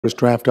First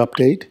draft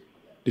update.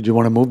 Did you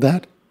want to move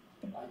that?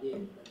 I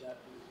did, but that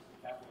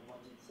capital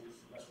budget says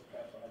special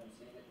capital, I haven't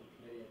seen it in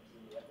committee,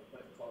 and we have to put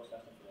it close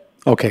session for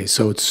that. Okay,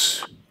 so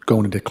it's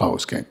going into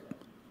close, okay.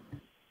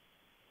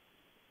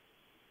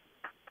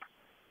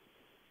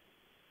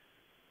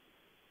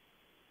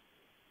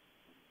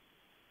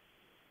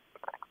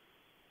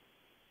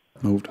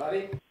 Moved.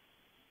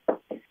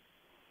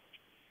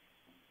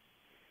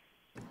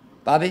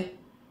 Bobby,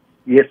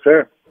 Yes,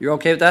 sir. you're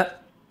okay with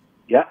that?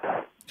 Yeah.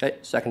 Okay,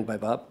 second by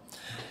Bob.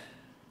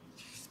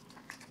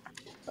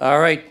 All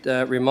right,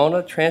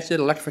 Ramona Transit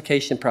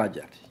Electrification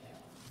Project.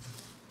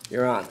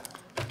 You're on.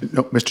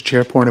 No, Mr.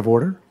 Chair, point of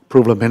order.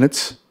 Approval of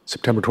minutes,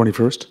 September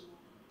 21st.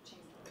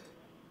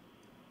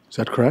 Is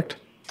that correct?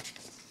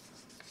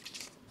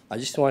 I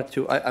just wanted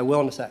to, I will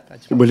in a sec.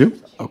 Will you?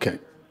 Okay.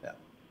 Yeah.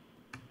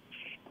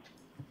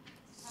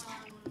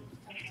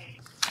 Okay,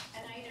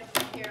 an item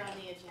here on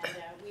the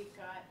agenda, we've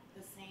got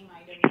the same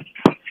item.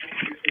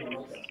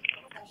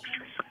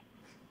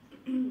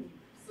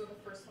 So the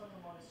first one, the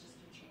one is just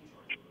your change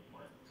order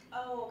report.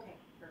 Oh, okay,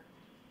 perfect,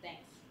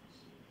 thanks.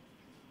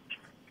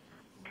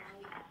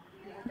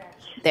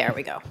 There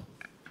we go.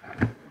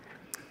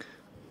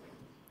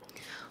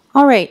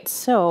 All right,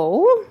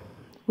 so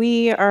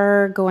we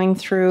are going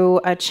through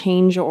a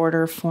change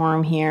order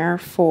form here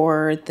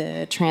for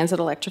the transit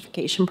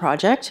electrification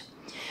project.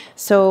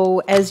 So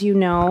as you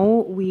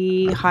know,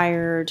 we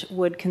hired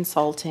Wood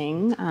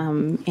Consulting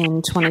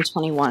in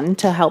 2021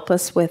 to help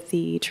us with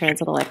the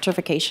transit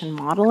electrification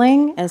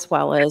modeling, as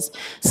well as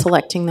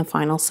selecting the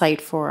final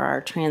site for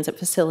our transit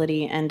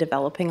facility and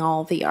developing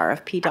all the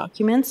RFP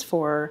documents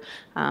for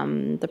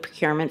the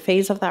procurement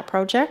phase of that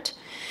project.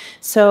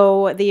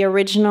 So the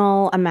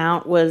original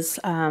amount was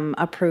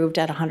approved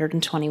at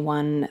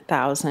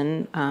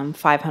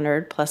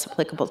 $121,500 plus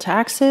applicable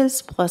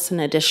taxes, plus an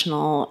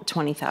additional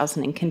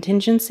 $20,000 in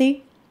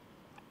contingency.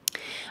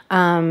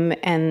 And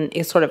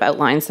it sort of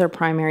outlines their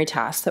primary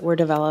tasks that were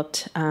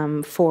developed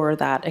for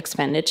that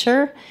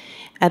expenditure.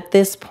 At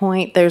this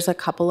point, there's a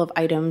couple of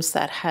items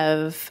that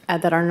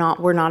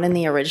were not in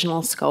the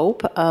original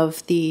scope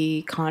of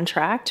the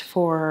contract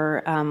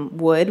for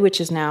Wood,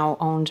 which is now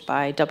owned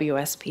by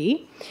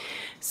WSP.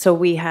 So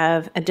we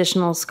have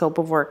additional scope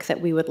of work that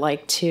we would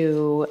like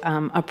to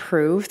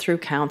approve through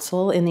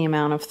council in the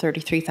amount of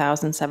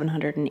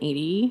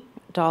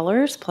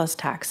 $33,780 plus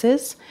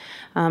taxes.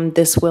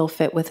 This will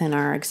fit within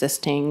our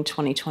existing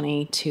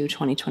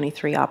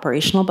 2022-2023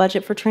 operational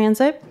budget for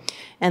transit.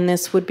 And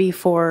this would be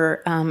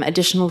for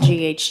additional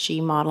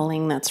GHG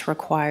modeling that's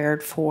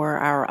required for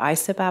our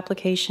ISIP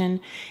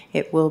application.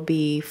 It will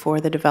be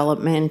for the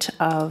development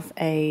of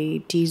a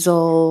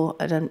diesel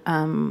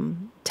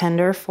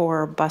tender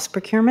for bus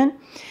procurement.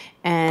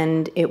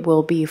 And it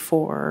will be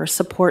for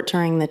support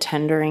during the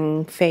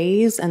tendering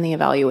phase and the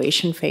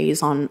evaluation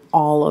phase on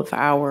all of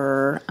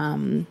our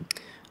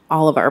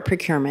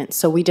procurement.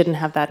 So we didn't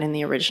have that in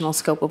the original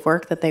scope of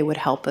work, that they would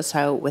help us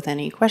out with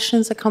any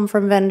questions that come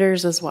from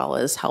vendors, as well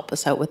as help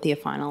us out with the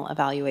final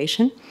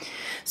evaluation.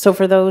 So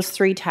for those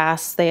three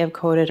tasks, they have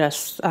quoted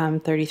us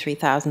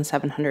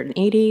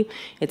 $33,780.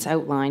 It's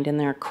outlined in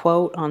their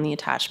quote on the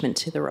attachment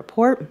to the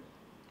report,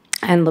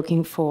 and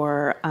looking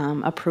for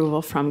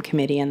approval from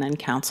committee and then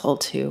council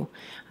to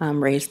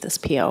raise this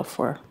PO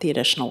for the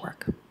additional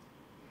work.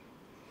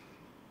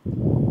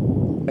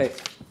 Hey,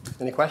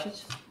 any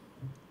questions?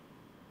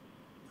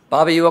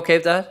 Bobby, you okay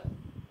with that?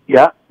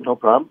 Yeah, no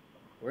problem.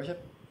 Where's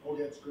it? Oh,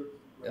 yeah, it's good.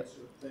 Yep.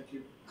 Thank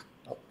you.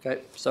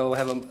 Okay, so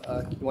have a,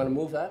 you want to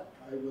move that?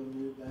 I will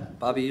move that.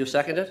 Bobby, you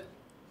second it?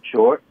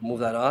 Sure.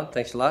 Move that on.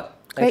 Thanks a lot.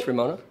 Thanks, Great.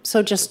 Ramona.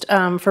 So just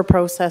for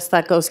process,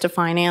 that goes to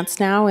finance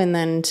now and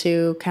then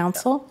to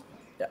council?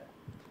 Yeah.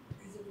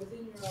 Is it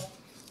within your,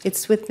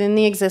 It's within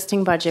the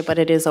existing budget, but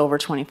it is over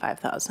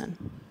 25,000.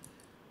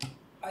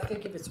 I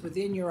think if it's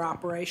within your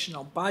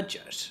operational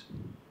budget,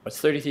 It's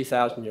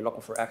 33,000. You're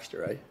looking for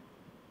extra, right?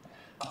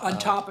 on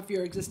top of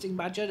your existing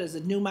budget, is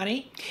it new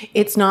money?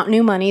 It's not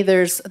new money.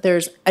 There's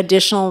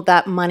additional,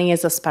 that money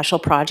is a special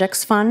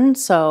projects fund.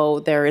 So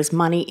there is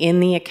money in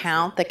the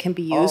account that can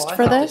be used I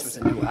for thought this. This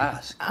was a new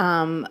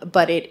ask.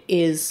 But it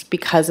is,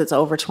 because it's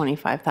over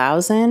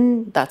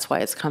 25,000, that's why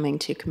it's coming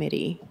to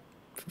committee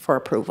for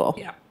approval.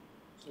 Yeah.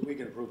 So we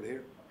can approve it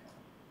here.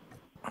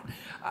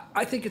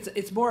 I think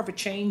it's more of a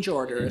change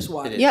order is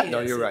what It it is. is. Yep. No,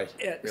 you're right.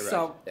 It- You're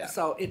so, right. Yeah.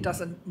 so it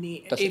doesn't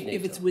need, Doesn't if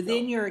need it's to,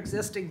 within no. your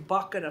existing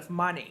bucket of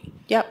money,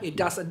 Yep. it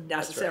doesn't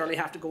necessarily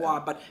have to go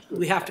on, but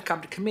we have to come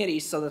to committee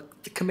so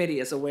that the committee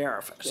is aware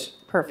of it.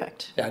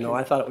 Perfect. Yeah, no,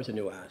 I thought it was a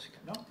new ask.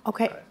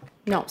 Okay.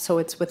 No, so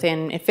it's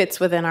within, it fits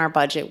within our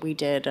budget. We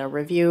did a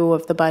review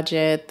of the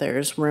budget.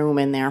 There's room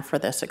in there for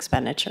this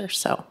expenditure,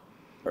 so.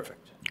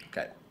 Perfect.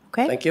 Okay.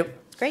 Okay. Thank you.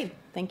 Great,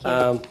 thank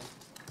you.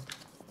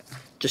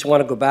 Just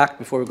want to go back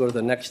before we go to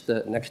the next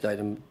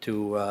item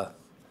to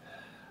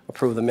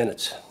approve the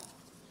minutes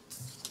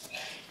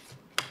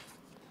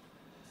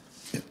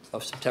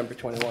of September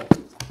 21.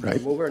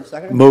 Right. Mover and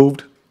second?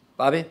 Moved.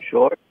 Bobby?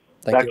 Sure.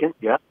 Thank you. Second,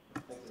 yeah.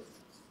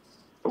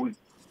 Are we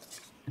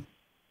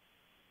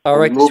All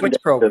right, the moving switch to-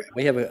 program.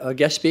 We have a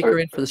guest speaker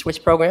in for the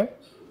switch program.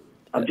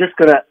 I'm just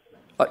gonna,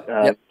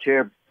 Yep.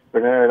 Chair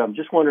Bernard, I'm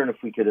just wondering if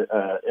we could,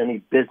 any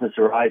business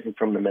arising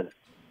from the minutes.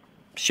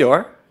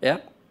 Sure, yeah.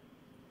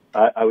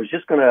 I was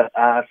just gonna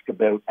ask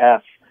about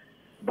F,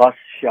 bus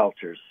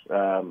shelters.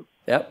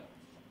 Yep.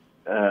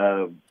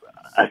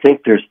 I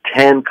think there's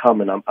 10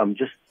 coming. I'm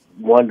just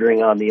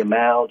wondering on the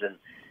amount, and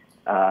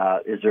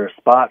is there a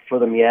spot for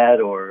them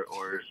yet, or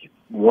is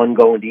one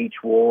going to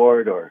each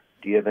ward, or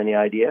do you have any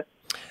idea?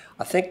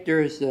 I think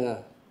there's,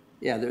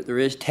 there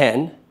is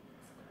 10,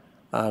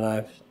 and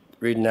I'm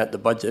reading at the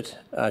budget.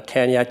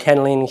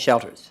 10 leaning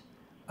shelters.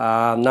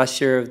 I'm not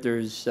sure if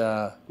there's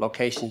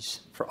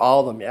locations for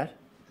all of them yet,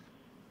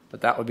 but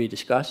that would be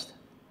discussed.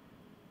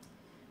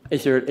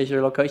 Is there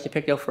a location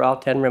picked out for all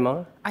 10,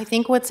 Ramona? I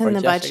think what's in Or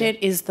the Jessica? budget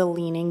is the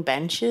leaning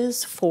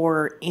benches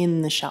for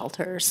in the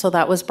shelters. So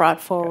that was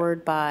brought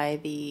forward by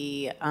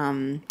the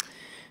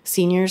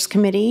seniors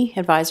committee,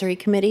 advisory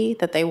committee,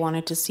 that they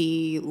wanted to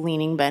see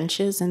leaning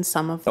benches in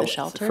some of the For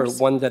shelters.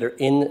 ones that are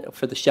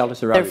for the shelters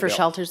that are They're already for built.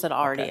 shelters that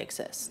already Okay.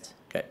 exist.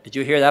 Okay. Did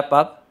you hear that,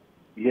 Bob?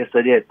 Yes,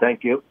 I did.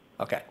 Thank you.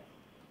 Okay.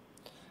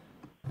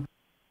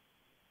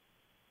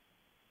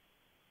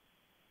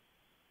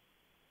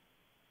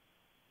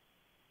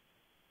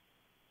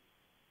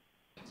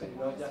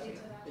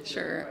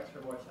 Sure.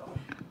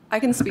 I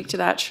can speak to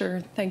that,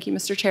 sure. Thank you,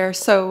 Mr. Chair.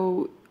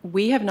 So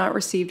we have not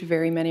received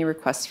very many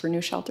requests for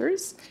new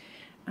shelters.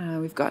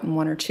 We've gotten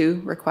 1 or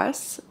 2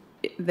 requests.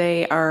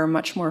 They are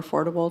much more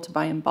affordable to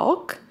buy in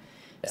bulk.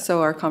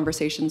 So our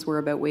conversations were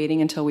about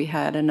waiting until we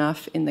had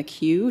enough in the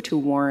queue to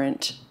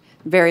warrant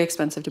very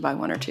expensive to buy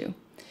 1 or 2.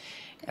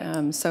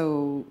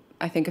 So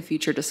I think a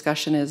future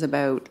discussion is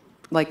about,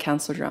 like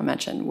Councillor Drown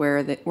mentioned, where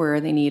are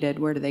they needed,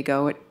 where do they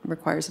go? It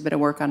requires a bit of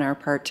work on our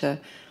part to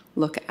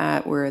look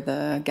at where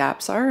the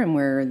gaps are and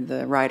where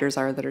the riders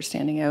are that are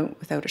standing out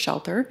without a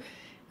shelter.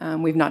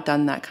 We've not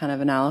done that kind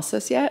of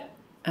analysis yet,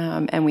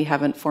 and we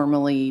haven't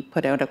formally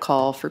put out a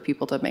call for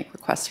people to make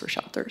requests for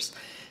shelters.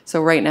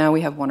 So right now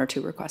we have 1 or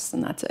 2 requests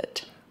and that's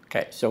it.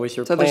 Okay. So is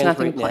there So there's plans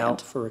nothing right now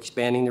planned. for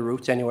expanding the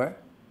routes anywhere?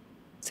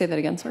 Say that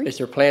again, sorry? Is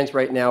there plans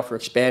right now for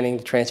expanding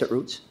the transit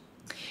routes?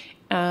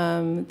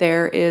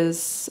 There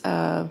is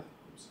a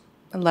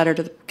letter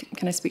to the,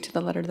 can I speak to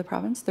the letter to the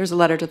province? There's a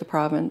letter to the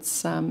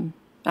province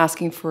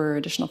asking for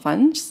additional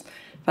funds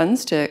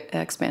to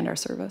expand our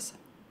service.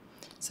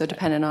 So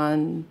depending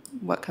on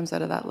what comes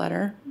out of that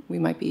letter, we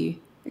might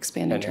be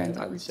expanding And transit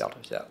on the routes.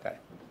 shelters, yeah, okay.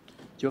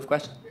 Do you have a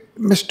question?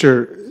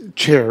 Mr.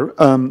 Chair,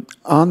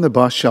 on the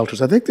bus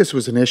shelters, I think this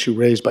was an issue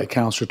raised by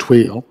Councillor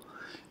Tweel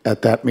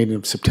at that meeting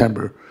of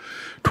September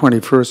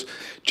 21st.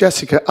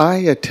 Jessica, I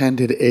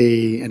attended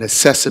an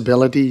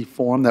accessibility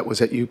forum that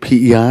was at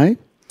UPEI,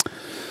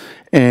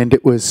 and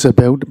it was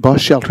about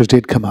bus shelters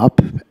did come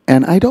up,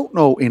 and I don't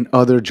know in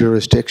other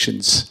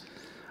jurisdictions,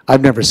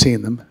 I've never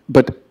seen them,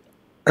 but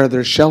are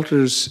there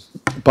shelters,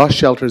 bus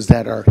shelters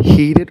that are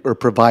heated or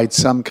provide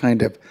some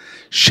kind of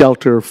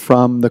shelter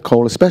from the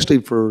cold, especially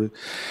for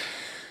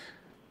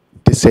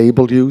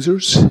disabled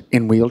users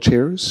in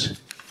wheelchairs?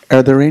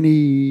 Are there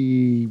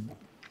any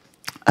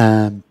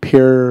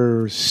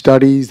peer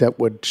studies that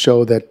would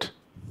show that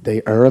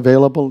they are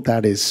available,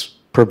 that is,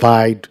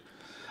 provide,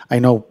 I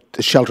know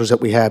the shelters that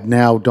we have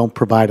now don't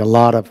provide a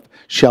lot of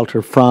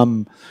shelter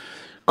from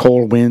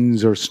cold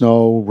winds or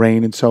snow,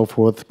 rain and so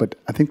forth, but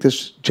I think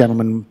this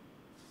gentleman,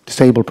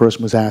 disabled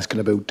person, was asking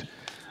about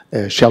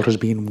shelters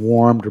being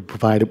warmed or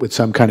provided with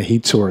some kind of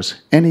heat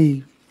source.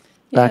 Any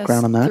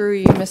background on Yes, that? through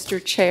you,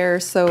 Mr. Chair.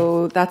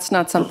 So that's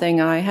not something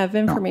I have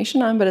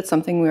information on, but it's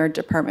something our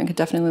department could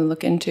definitely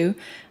look into.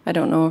 I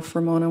don't know if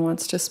Ramona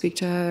wants to speak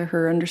to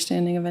her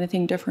understanding of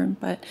anything different,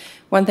 but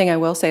one thing I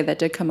will say that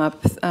did come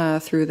up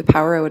through the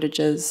power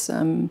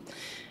outages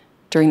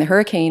during the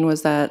hurricane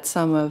was that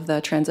some of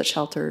the transit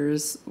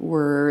shelters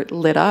were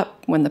lit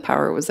up when the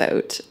power was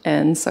out.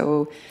 And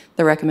so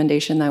the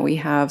recommendation that we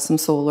have some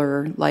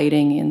solar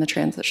lighting in the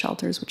transit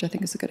shelters, which I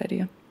think is a good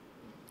idea.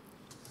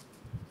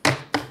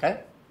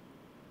 Okay.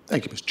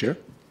 Thank you, Mr. Chair.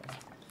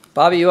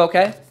 Bobby, you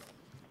okay?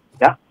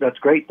 Yeah, that's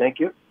great. Thank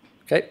you.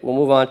 Okay, we'll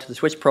move on to the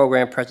switch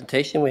program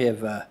presentation. We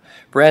have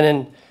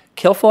Brennan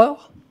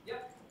Kilfoyle.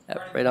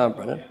 Yep. Right on,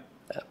 Brennan.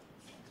 Yep.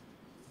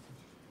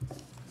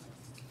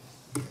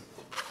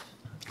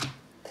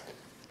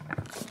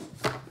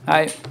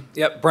 Hi,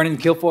 yep, Brennan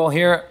Kilfoyle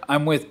here.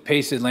 I'm with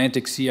Pace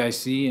Atlantic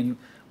CIC, and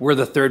we're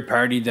the third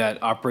party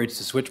that operates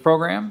the switch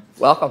program.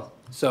 Welcome.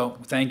 So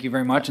thank you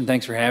very much, and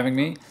thanks for having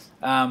me.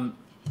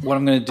 What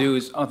I'm going to do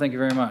is, thank you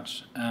very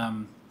much.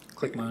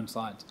 Click my own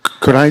slides.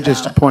 Could I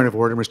just, a point of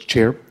order, Mr.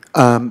 Chair?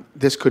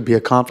 This could be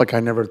a conflict I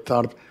never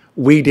thought of.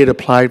 We did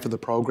apply for the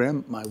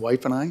program, my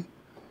wife and I.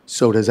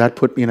 So does that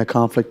put me in a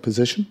conflict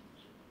position?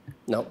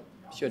 No,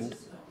 shouldn't.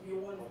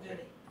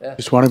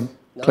 Just want to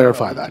No,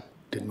 clarify no. that.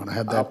 Didn't want to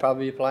have I'll that.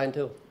 probably be applying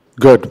too.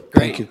 Good,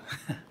 thank you.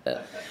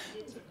 There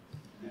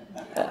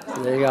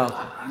you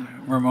go.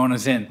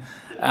 Ramona's in.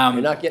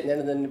 You're not getting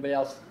anything anybody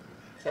else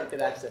can't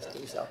get access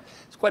to, so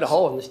it's quite a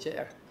hole in this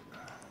chair.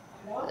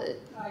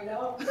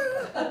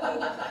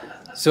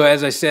 So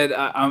as I said,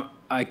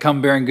 I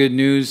come bearing good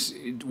news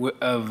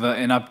of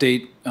an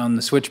update on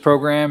the Switch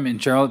program in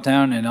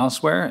Charlottetown and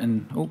elsewhere.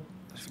 And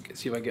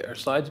see if I get our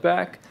slides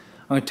back.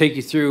 I'm going to take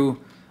you through.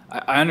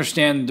 I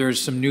understand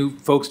there's some new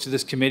folks to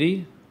this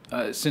committee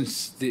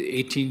since the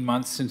 18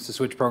 months since the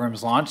Switch program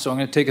was launched. So I'm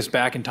going to take us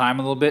back in time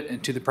a little bit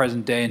into the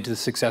present day and to the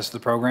success of the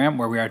program,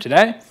 where we are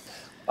today.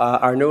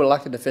 Our new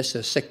elected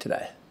official is sick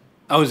today,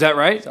 Oh, is that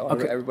right? so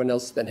Okay. everyone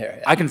else has been here.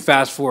 Yeah. I can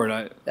fast forward.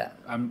 I Yeah.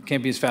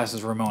 can't be as fast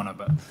as Ramona,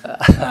 but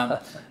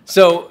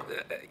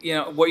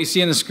what you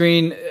see on the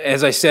screen,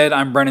 as I said,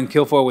 I'm Brennan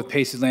Kilfoyle with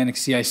Pace Atlantic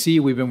CIC.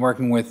 We've been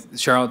working with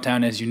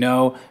Charlottetown, as you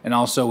know, and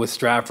also with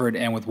Stratford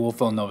and with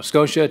Wolfville, Nova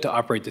Scotia, to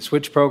operate the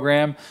Switch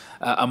program,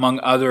 among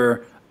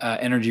other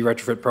energy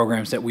retrofit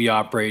programs that we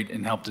operate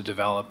and help to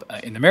develop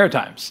in the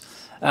Maritimes.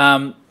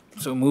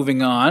 So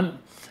moving on.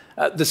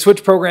 The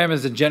Switch program,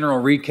 as a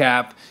general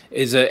recap,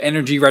 is an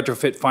energy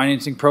retrofit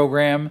financing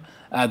program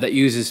that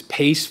uses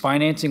PACE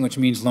financing, which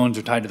means loans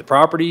are tied to the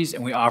properties,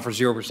 and we offer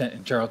 0%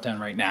 in Charlottetown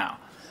right now.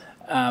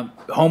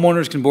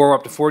 Homeowners can borrow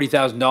up to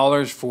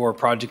 $40,000 for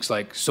projects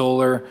like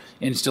solar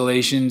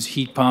installations,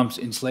 heat pumps,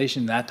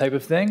 insulation, that type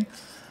of thing,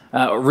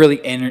 or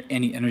really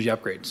any energy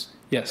upgrades.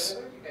 Yes?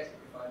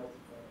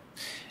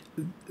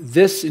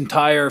 This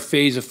entire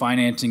phase of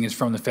financing is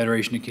from the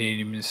Federation of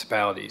Canadian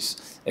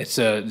Municipalities. It's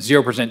a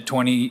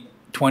 0%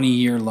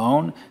 20-year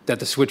loan that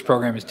the Switch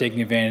program is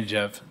taking advantage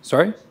of.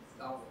 Sorry?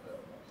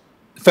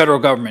 Federal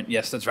government,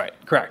 yes, that's right,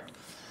 correct.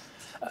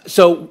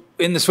 So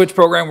in the Switch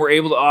program, we're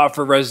able to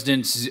offer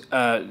residents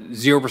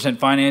 0%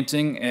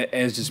 financing,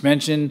 as just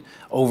mentioned,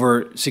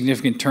 over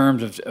significant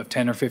terms of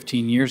 10 or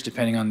 15 years,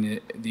 depending on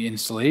the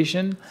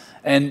installation,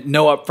 and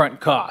no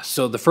upfront costs.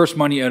 So the first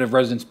money out of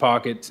residents'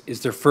 pockets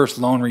is their first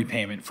loan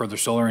repayment for their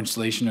solar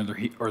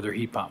installation or their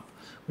heat pump,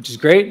 which is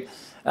great.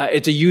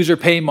 It's a user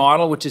pay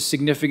model, which is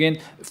significant.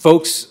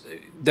 Folks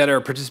that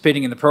are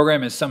participating in the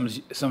program, as some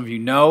of you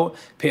know,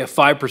 pay a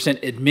 5%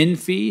 admin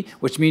fee,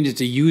 which means it's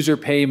a user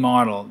pay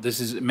model. This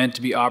is meant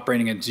to be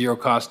operating at zero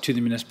cost to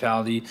the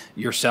municipality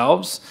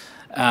yourselves.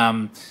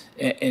 And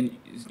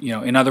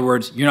in other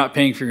words, you're not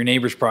paying for your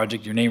neighbor's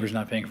project, your neighbor's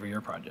not paying for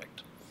your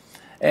project.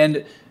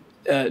 And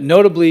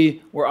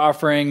notably, we're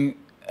offering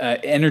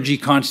energy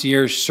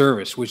concierge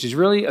service, which is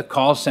really a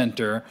call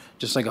center,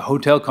 just like a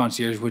hotel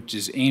concierge, which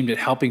is aimed at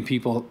helping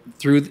people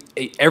through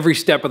every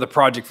step of the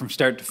project from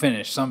start to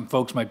finish. Some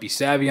folks might be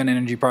savvy on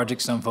energy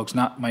projects, some folks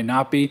might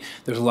not be.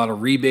 There's a lot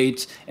of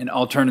rebates and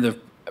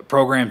alternative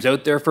programs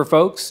out there for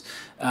folks.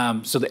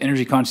 So the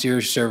energy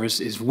concierge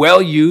service is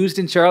well used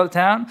in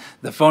Charlottetown.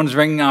 The phone's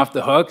ringing off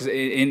the hook,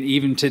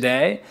 even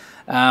today.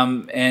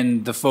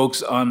 And the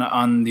folks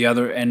on the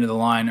other end of the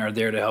line are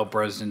there to help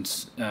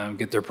residents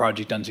get their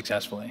project done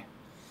successfully.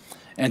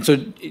 And so,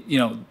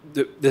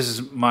 this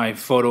is my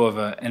photo of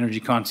an energy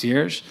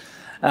concierge.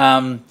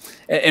 And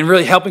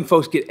really helping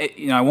folks get,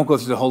 I won't go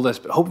through the whole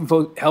list, but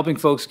helping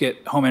folks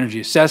get home energy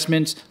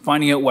assessments,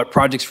 finding out what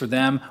projects for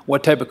them,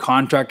 what type of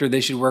contractor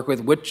they should work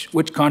with,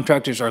 which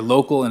contractors are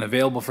local and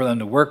available for them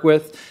to work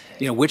with,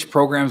 which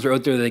programs are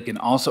out there that they can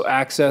also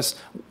access.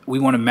 We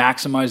want to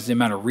maximize the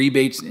amount of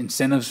rebates,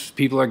 incentives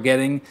people are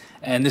getting,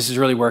 and this is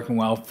really working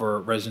well for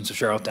residents of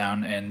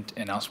Charlottetown and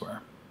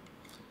elsewhere.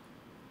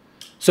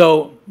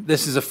 So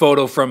this is a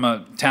photo from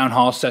a town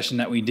hall session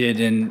that we did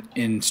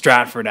in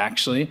Stratford,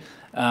 actually,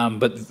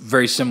 but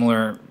very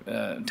similar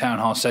town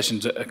hall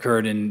sessions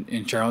occurred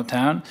in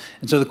Charlottetown.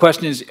 And so the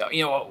question is,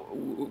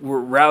 we're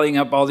rallying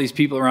up all these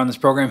people around this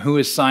program. Who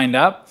has signed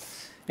up?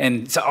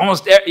 And it's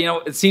almost,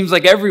 it seems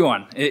like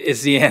everyone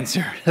is the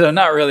answer. So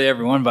not really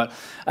everyone, but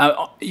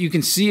you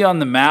can see on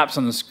the maps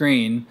on the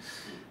screen,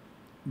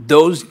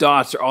 those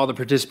dots are all the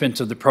participants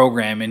of the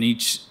program in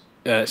each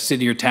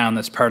city or town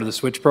that's part of the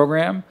Switch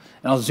program.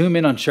 And I'll zoom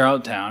in on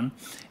Charlottetown,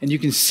 and you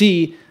can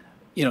see,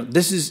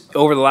 this is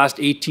over the last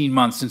 18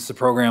 months since the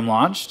program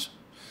launched.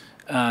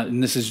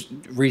 And this is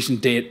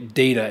recent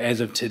data as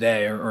of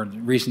today, or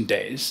recent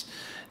days.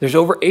 There's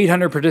over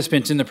 800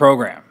 participants in the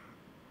program.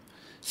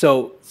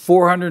 So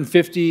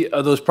 450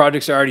 of those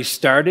projects are already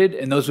started,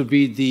 and those would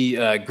be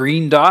the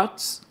green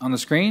dots on the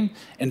screen,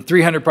 and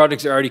 300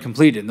 projects are already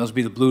completed, and those would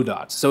be the blue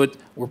dots. So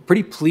we're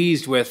pretty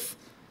pleased with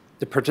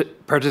the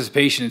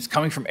participation. It's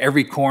coming from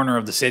every corner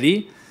of the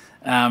city.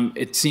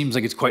 It seems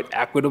like it's quite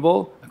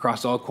equitable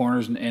across all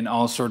corners and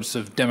all sorts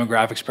of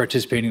demographics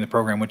participating in the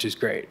program, which is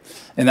great.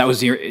 And that was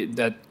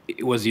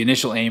the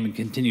initial aim and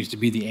continues to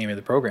be the aim of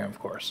the program, of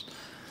course.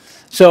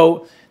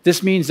 So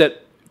this means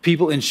that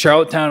people in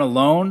Charlottetown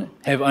alone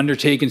have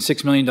undertaken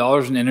 $6 million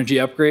in energy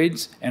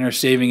upgrades and are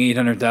saving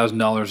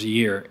 $800,000 a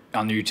year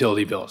on their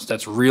utility bills.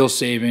 That's real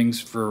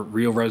savings for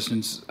real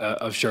residents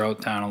of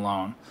Charlottetown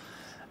alone.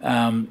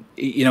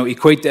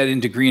 Equate that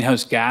into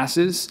greenhouse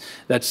gases.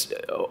 That's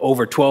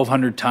over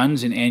 1,200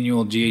 tons in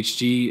annual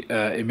GHG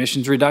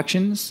emissions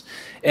reductions.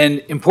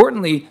 And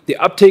importantly, the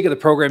uptake of the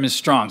program is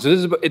strong.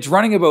 So it's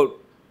running about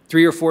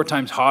 3 or 4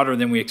 times hotter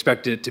than we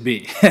expected it to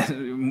be,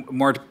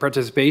 more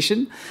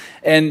participation.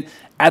 And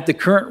at the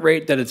current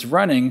rate that it's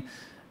running,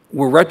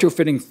 we're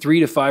retrofitting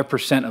 3 to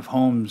 5% of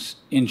homes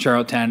in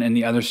Charlottetown and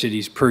the other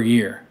cities per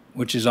year,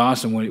 which is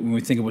awesome when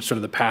we think about sort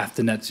of the path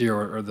to net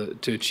zero or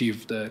to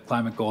achieve the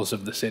climate goals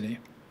of the city.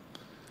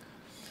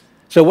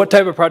 So what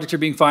type of projects are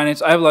being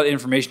financed? I have a lot of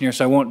information here,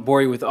 so I won't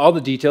bore you with all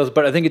the details,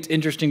 but I think it's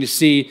interesting to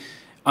see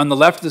on the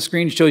left of the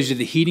screen shows you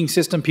the heating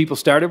system people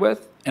started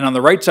with, and on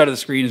the right side of the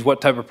screen is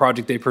what type of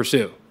project they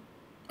pursue.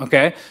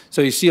 Okay,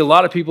 so you see a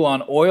lot of people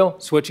on oil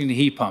switching to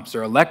heat pumps.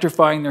 They're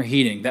electrifying their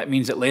heating. That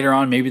means that later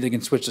on maybe they can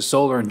switch to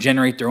solar and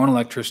generate their own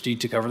electricity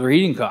to cover their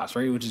heating costs,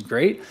 right? Which is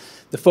great.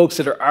 The folks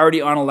that are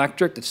already on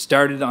electric, that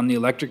started on the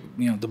electric,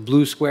 the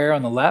blue square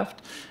on the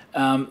left,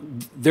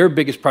 their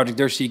biggest project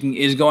they're seeking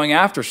is going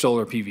after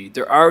solar PV.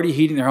 They're already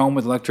heating their home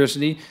with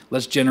electricity.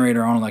 Let's generate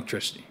our own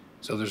electricity.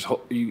 So there's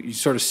you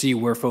sort of see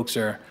where folks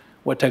are,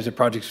 what types of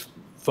projects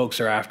folks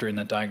are after in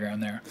that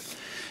diagram there.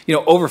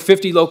 Over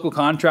 50 local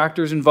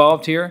contractors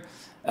involved here.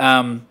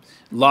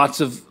 Lots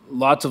of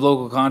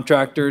local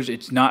contractors.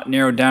 It's not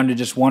narrowed down to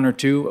just one or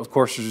two. Of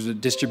course, there's a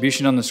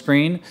distribution on the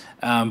screen,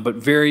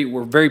 but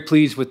we're very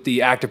pleased with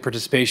the active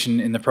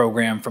participation in the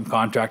program from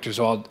contractors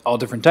all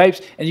different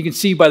types. And you can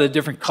see by the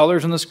different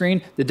colors on the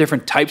screen, the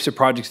different types of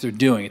projects they're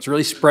doing. It's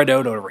really spread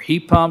out over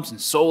heat pumps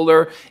and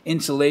solar,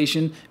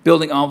 insulation,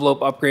 building envelope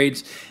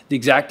upgrades, the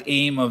exact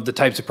aim of the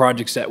types of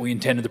projects that we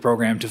intended the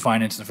program to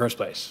finance in the first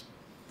place.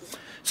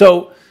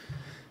 So,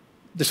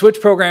 the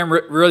SWITCH program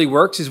really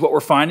works is what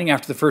we're finding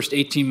after the first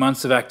 18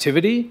 months of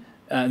activity.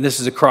 And this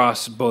is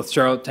across both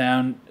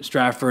Charlottetown,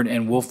 Stratford,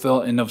 and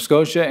Wolfville in Nova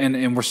Scotia.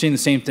 And we're seeing the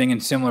same thing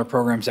in similar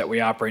programs that we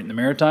operate in the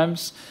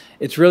Maritimes.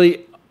 It's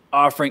really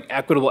offering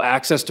equitable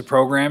access to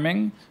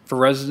programming for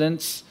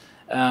residents.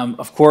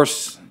 Of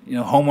course,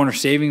 homeowner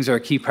savings are a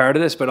key part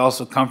of this, but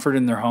also comfort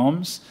in their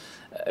homes.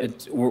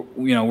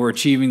 We're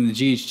achieving the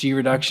GHG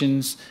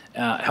reductions,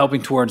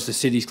 helping towards the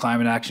city's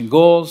climate action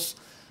goals.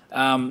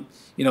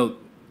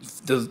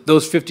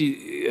 Those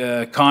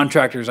 50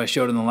 contractors I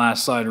showed in the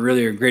last slide are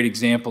really a great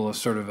example of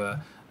sort of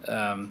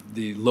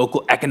the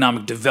local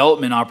economic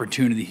development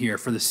opportunity here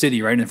for the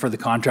city, right, and for the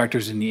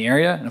contractors in the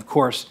area. And of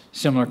course,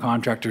 similar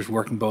contractors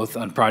working both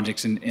on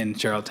projects in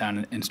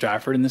Charlottetown and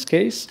Stratford in this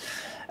case.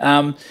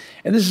 And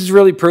this is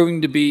really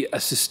proving to be a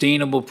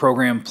sustainable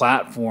program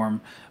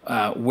platform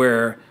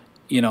where,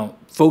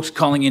 folks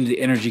calling into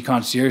the Energy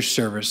Concierge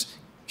Service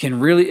can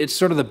really, it's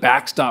sort of the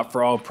backstop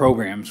for all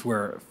programs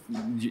where,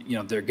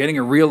 they're getting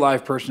a real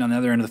live person on the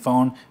other end of the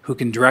phone who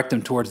can direct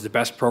them towards the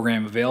best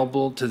program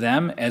available to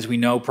them. As we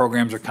know,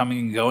 programs are coming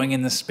and going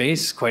in this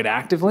space quite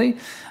actively.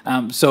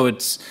 So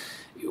it's,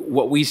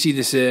 what we see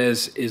this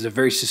as is a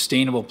very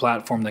sustainable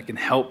platform that can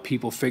help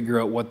people figure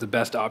out what the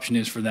best option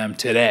is for them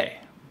today,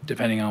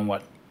 depending on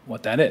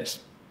what that is.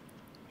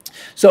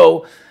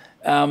 So,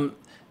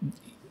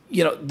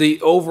 the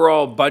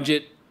overall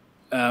budget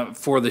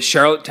for the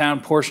Charlottetown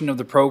portion of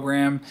the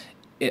program,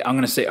 I'm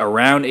going to say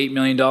around $8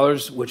 million,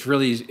 which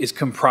really is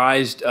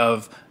comprised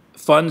of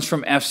funds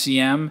from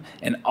FCM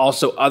and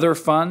also other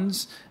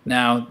funds.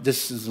 Now,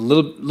 this is a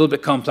little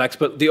bit complex,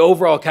 but the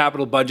overall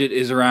capital budget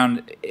is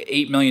around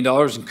 $8 million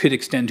and could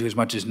extend to as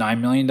much as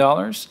 $9 million.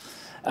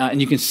 And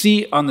you can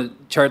see on the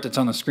chart that's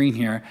on the screen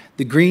here,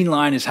 the green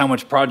line is how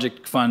much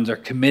project funds are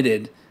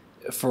committed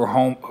for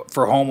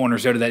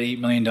homeowners out of that $8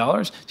 million.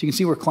 So you can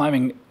see we're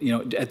climbing,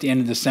 at the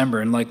end of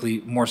December, and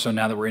likely more so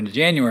now that we're into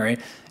January,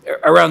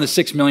 around the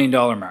 $6 million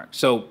mark.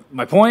 So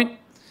my point,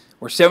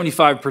 we're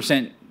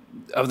 75%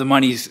 of the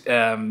money's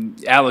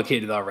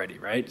allocated already,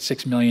 right?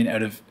 6 million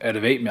out of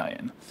 8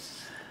 million.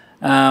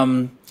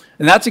 And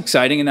that's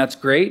exciting and that's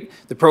great.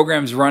 The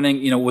program's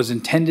running, was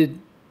intended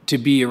to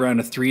be around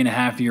a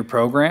 3.5-year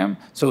program.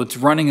 So it's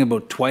running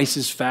about twice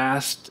as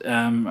fast,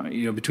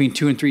 between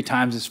 2 and 3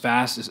 times as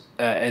fast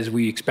as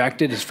we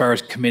expected as far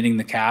as committing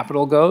the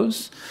capital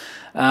goes.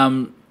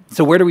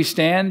 So where do we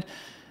stand?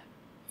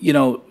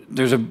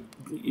 There's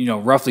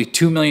roughly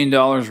 $2 million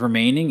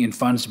remaining in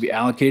funds to be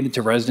allocated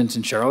to residents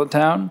in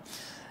Charlottetown.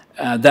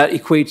 That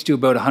equates to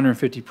about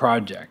 150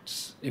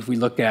 projects. If we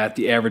look at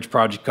the average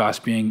project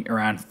cost being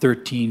around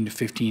 $13,000 to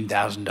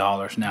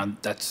 $15,000. Now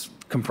that's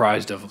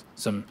comprised of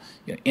some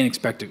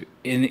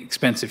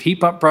inexpensive heat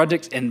pump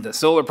projects, and the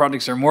solar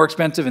projects are more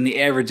expensive, and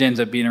the average ends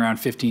up being around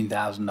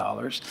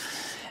 $15,000.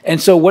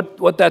 And so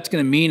what that's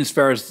going to mean as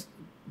far as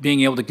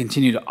being able to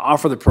continue to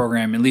offer the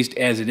program, at least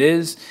as it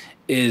is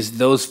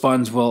those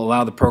funds will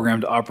allow the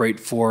program to operate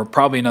for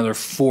probably another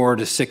 4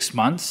 to 6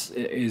 months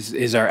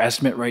is our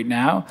estimate right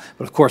now.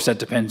 But of course, that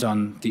depends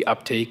on the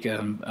uptake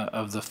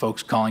of the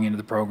folks calling into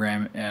the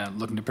program and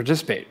looking to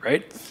participate,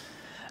 right?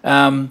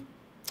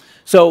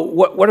 So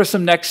what are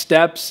some next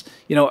steps?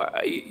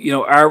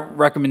 Our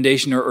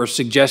recommendation or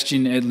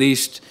suggestion at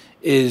least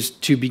is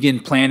to begin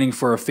planning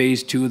for a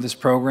phase 2 of this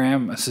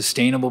program, a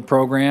sustainable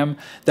program.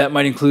 That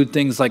might include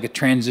things like a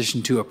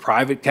transition to a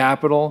private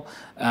capital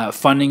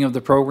funding of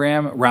the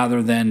program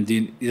rather than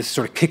this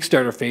sort of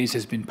Kickstarter phase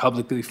has been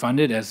publicly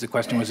funded, as the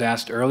question was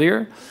asked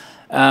earlier.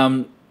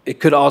 It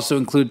could also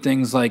include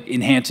things like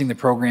enhancing the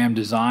program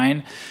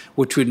design,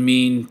 which would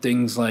mean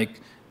things like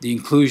the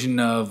inclusion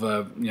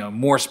of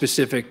more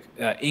specific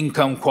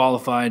income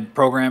qualified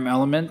program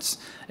elements.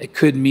 It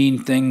could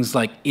mean things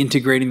like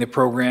integrating the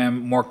program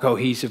more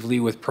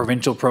cohesively with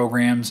provincial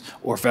programs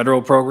or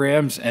federal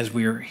programs, as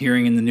we're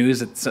hearing in the news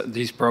that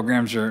these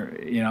programs are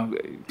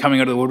coming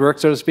out of the woodwork,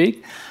 so to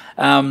speak.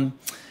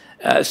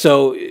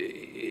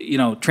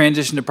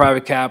 Transition to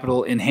private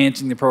capital,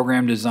 enhancing the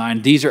program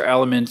design, these are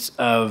elements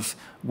of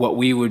what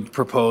we would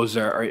propose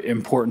are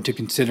important to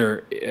consider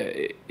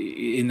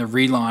in the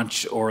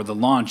relaunch or the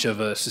launch of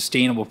a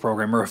sustainable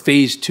program or a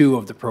phase 2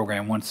 of the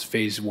program once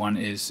phase 1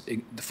 is,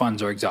 the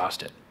funds are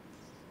exhausted.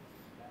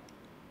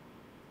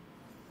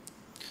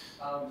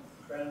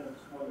 Brandon, I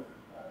just wondered,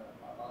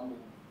 on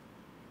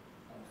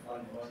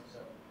fund one, so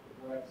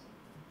we're at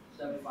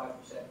 75%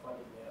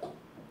 funded now.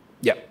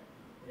 Yep.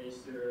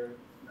 Is there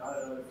not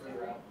another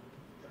further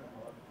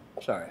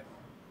Sorry.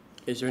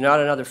 Is there not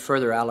another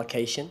further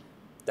allocation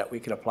that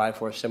we can apply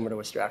for similar to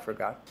what Stratford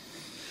got?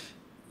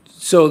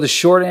 So the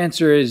short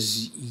answer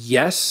is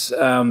yes.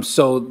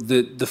 So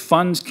the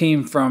funds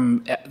came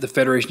from the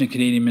Federation of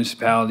Canadian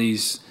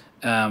Municipalities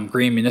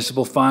Green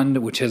Municipal Fund,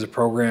 which has a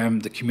program,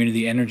 the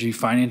Community Energy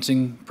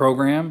Financing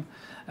Program,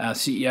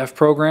 CEF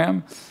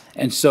program.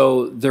 And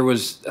so there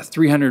was a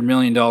 $300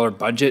 million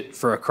budget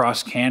for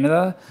across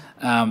Canada.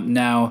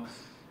 Now,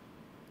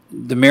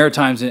 the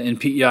Maritimes and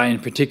PEI in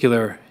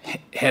particular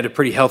had a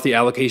pretty healthy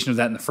allocation of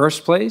that in the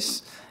first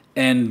place.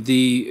 And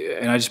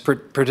I just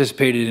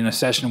participated in a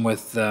session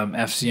with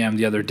FCM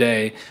the other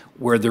day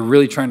where they're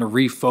really trying to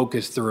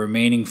refocus the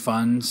remaining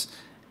funds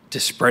to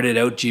spread it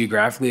out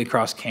geographically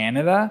across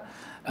Canada.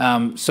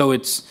 So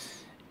it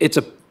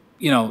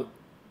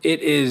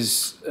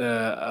is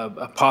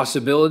a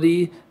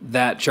possibility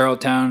that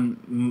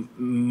Charlottetown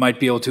might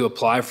be able to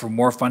apply for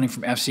more funding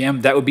from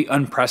FCM. That would be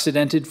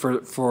unprecedented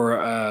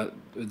for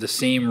the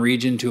same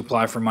region to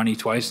apply for money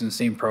twice in the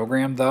same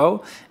program,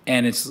 though,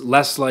 and it's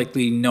less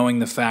likely knowing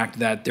the fact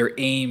that their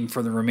aim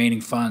for the remaining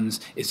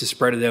funds is to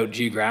spread it out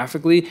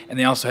geographically, and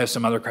they also have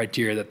some other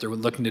criteria that they're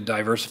looking to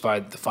diversify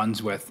the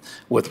funds with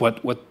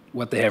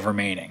what they have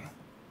remaining.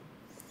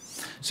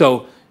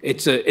 So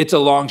it's a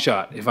long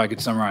shot, if I could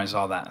summarize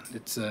all that.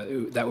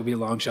 That would be a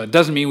long shot. It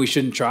doesn't mean we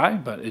shouldn't try,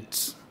 but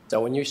it's... So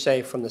when you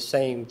say from the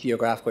same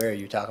geographical area,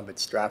 you're talking about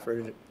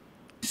Stratford?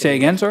 Say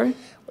again, sorry?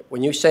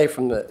 When you say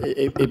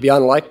it'd be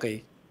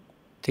unlikely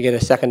to get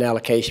a second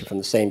allocation from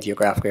the same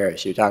geographic area.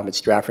 So you're talking about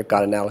Stratford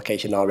got an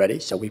allocation already,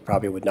 so we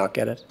probably would not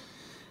get it?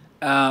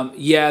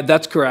 Yeah,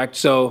 that's correct.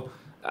 So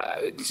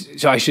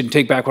I should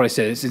take back what I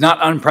said. It's not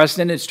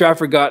unprecedented.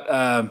 Stratford got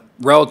a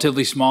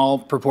relatively small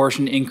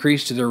proportion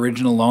increase to the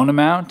original loan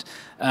amount.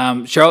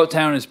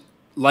 Charlottetown is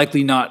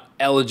likely not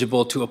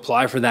eligible to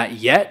apply for that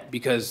yet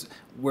because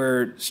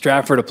where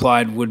Stratford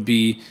applied would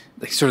be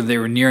like sort of they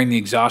were nearing the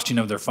exhaustion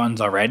of their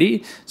funds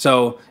already.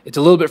 So it's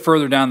a little bit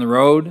further down the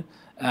road.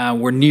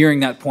 We're nearing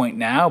that point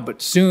now,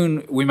 but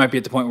soon we might be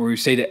at the point where we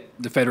say to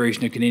the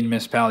Federation of Canadian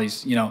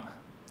Municipalities,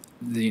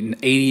 the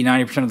 80,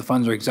 90% of the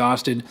funds are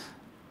exhausted.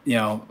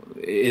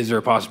 Is there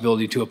a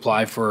possibility to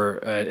apply for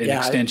an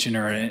extension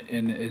or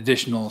an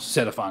additional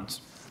set of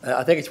funds?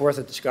 I think it's worth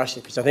a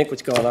discussion because I think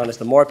what's going on is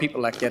the more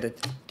people that get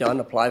it done,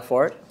 apply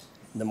for it,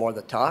 and the more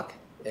they talk,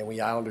 and we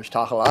Islanders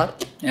talk a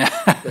lot,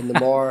 then the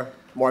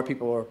more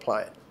people are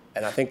applying.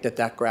 And I think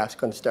that graph's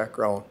going to start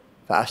growing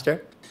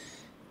faster.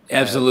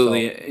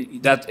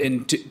 Absolutely.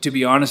 To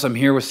be honest, I'm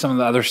here with some of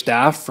the other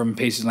staff from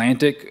Pace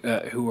Atlantic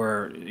who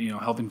are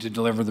helping to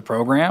deliver the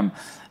program,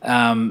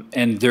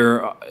 and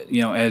they're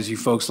as you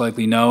folks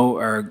likely know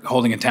are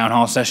holding a town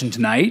hall session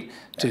tonight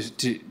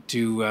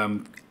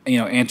to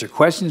answer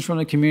questions from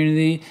the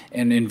community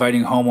and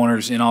inviting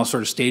homeowners in all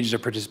sort of stages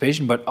of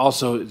participation, but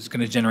also it's going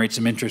to generate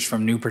some interest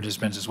from new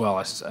participants as well,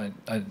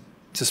 I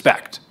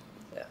suspect.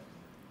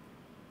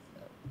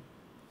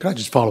 Can I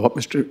just follow up,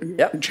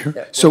 Mr. Chair?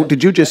 Yeah, so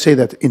did you just say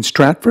that in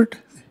Stratford,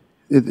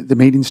 the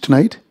meeting's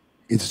tonight?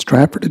 Is it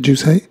Stratford, did you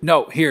say?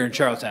 No, here in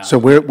Charlottetown. So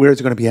where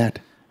is it going to be at?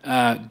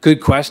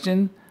 Good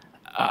question.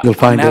 You'll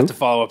find I'm going to have out? to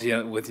follow up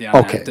with you on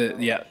Okay.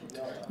 that.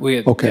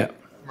 Okay. Yeah.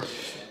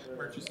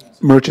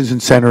 Murchison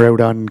Center out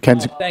on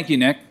Kensington. Thank you,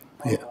 Nick.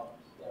 Yeah.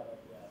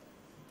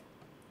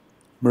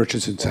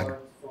 Murchison Center.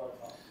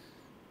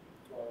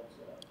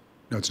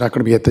 No, it's not going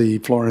to be at the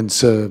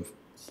Florence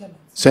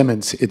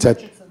Simmons. It's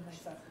at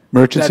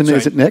Murchison,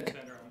 That's is it, right. Nick?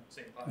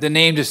 The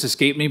name just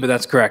escaped me, but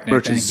that's correct, Nick.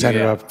 Murchison Thank you, Center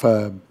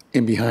yeah. up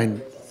in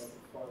behind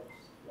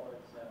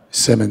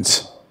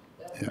Simmons.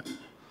 Yeah.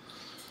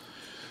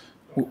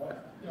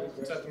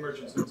 It's at the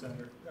Murchison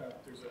Center.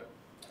 There's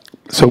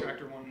a So,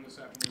 contractor one this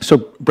afternoon.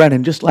 so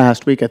Brennan, just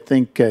last week, I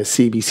think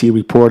CBC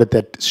reported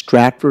that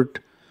Stratford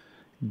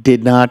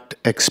did not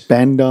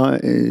spend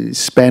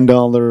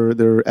all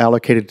their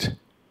allocated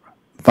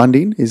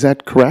funding. Is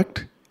that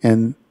correct?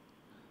 And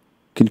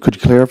could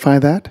you clarify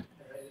that?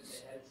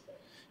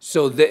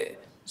 So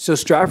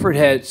Stratford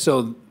had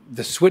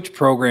the Switch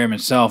program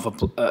itself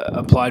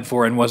applied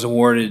for and was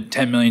awarded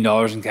 $10 million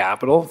in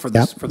capital for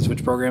the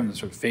Switch program, the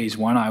sort of phase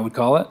 1, I would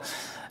call it.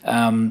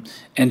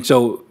 And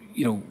so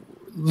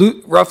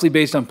roughly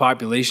based on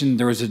population,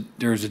 there was a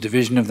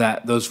division of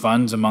those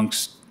funds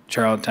amongst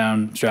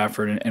Charlottetown,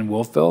 Stratford, and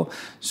Wolfville.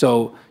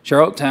 So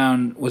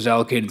Charlottetown was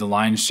allocated the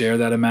lion's share of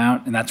that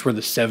amount, and that's where the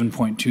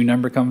 7.2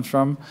 number comes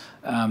from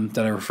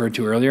that I referred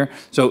to earlier.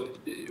 So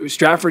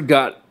Stratford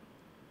got,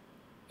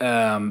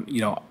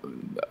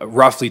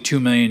 roughly $2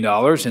 million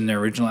in their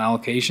original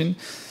allocation,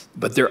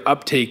 but their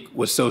uptake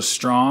was so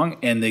strong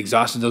and they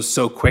exhausted those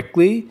so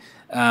quickly,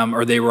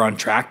 or they were on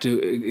track to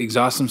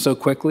exhaust them so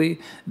quickly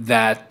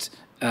that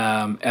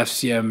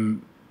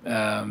FCM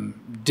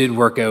did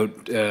work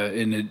out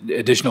in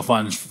additional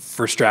funds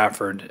for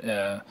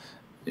Stratford,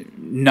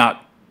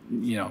 not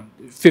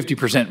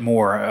 50%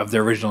 more of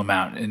their original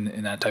amount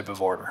in that type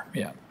of order.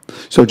 Yeah.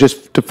 So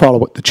just to follow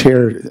what the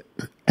chair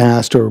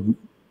asked or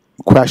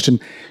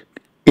questioned,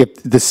 if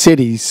the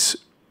city's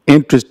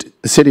interest,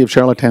 the city of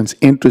Charlottetown's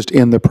interest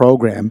in the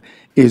program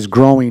is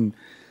growing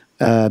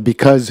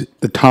because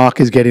the talk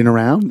is getting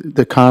around,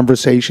 the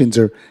conversations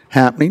are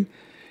happening,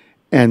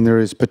 and there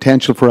is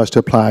potential for us to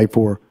apply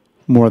for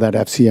more of that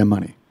FCM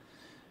money.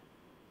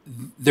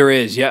 There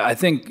is, yeah. I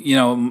think,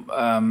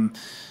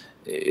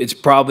 it's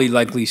probably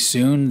likely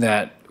soon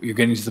that you're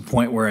getting to the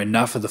point where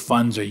enough of the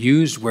funds are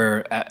used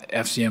where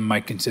FCM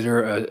might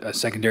consider a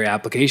secondary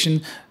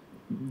application.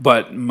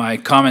 But my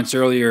comments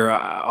earlier,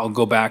 I'll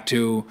go back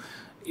to,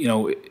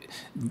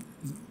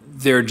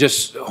 they're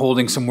just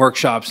holding some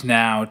workshops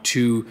now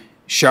to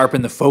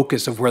sharpen the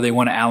focus of where they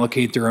want to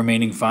allocate the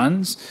remaining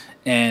funds.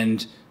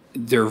 And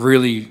they're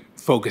really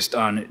focused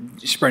on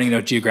spreading it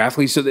out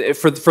geographically. So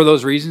for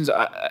those reasons,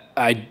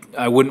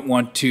 I wouldn't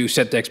want to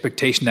set the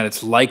expectation that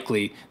it's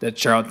likely that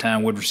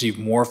Charlottetown would receive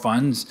more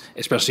funds,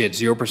 especially at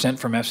 0%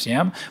 from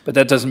FCM. But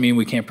that doesn't mean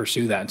we can't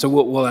pursue that. So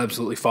we'll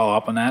absolutely follow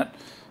up on that,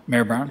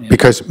 Mayor Brown. Yeah.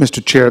 Because,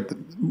 Mr. Chair,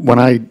 when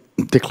I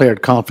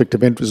declared conflict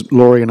of interest,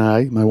 Lori and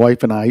I, my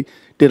wife and I,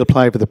 did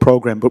apply for the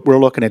program. But we're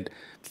looking at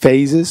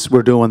phases.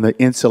 We're doing the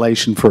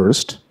insulation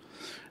first,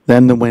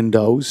 then the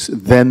windows,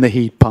 then the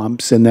heat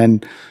pumps, and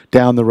then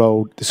down the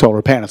road, the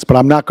solar panels. But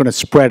I'm not going to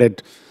spread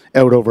it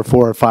out over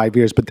 4 or 5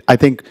 years. But I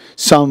think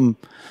some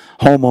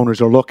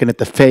homeowners are looking at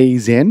the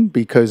phase in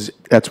because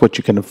that's what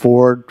you can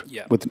afford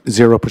with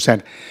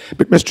 0%.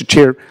 But, Mr.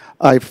 Chair,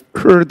 I've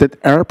heard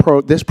that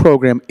this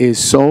program is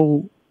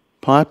so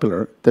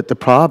popular that the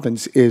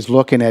province is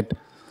looking at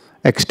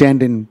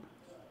extending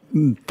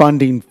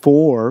funding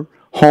for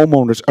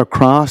homeowners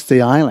across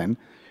the island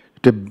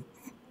to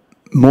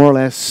more or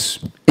less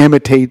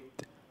imitate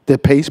the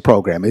PACE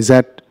program. Is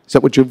that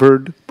what you've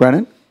heard,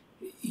 Brennan?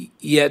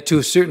 Yeah, to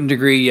a certain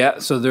degree, yeah.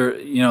 So there,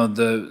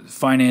 the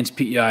Finance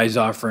PEI is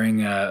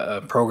offering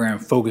a program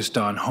focused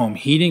on home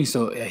heating,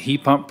 so a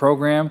heat pump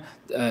program.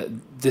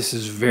 This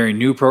is a very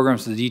new program,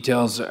 so the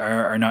details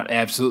are not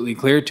absolutely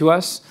clear to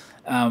us.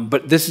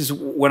 But this is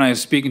when I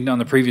was speaking on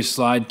the previous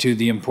slide to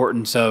the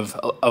importance of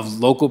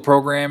local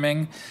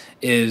programming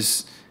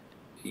is,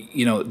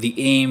 the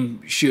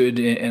aim should,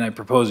 and I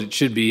propose it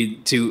should be,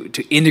 to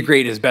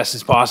integrate as best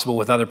as possible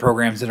with other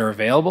programs that are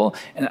available.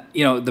 And,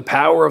 the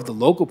power of the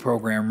local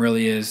program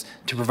really is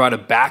to provide a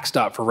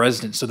backstop for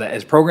residents so that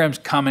as programs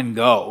come and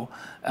go,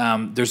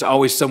 there's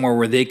always somewhere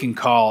where they can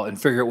call and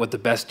figure out what the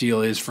best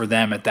deal is for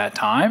them at that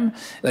time.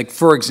 Like,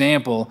 for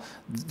example,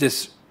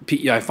 this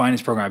PEI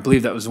finance program, I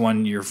believe that was the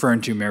one you're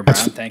referring to, Mayor Brown.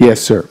 Thank you.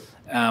 Yes, sir.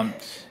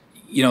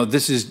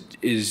 This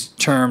is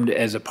termed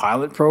as a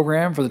pilot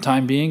program for the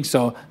time being.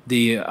 So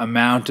the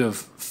amount of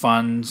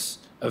funds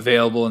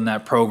available in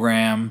that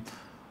program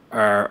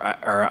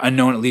are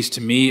unknown, at least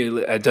to me.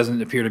 It doesn't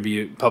appear to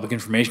be public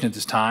information at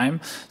this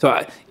time.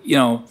 So,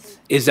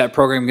 is that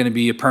program going to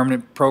be a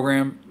permanent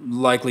program?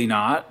 Likely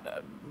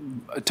not.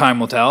 Time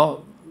will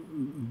tell.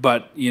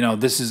 But,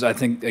 this is, I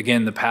think,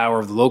 again, the power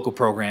of the local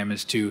program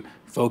is to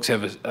folks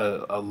have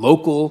a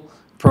local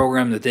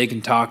program that they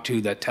can talk to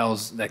that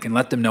can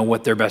let them know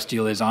what their best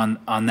deal is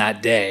on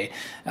that day.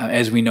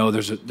 As we know,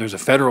 there's a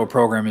federal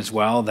program as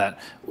well that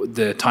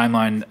the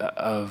timeline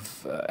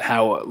of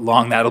how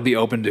long that'll be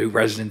open to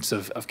residents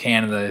of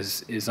Canada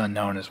is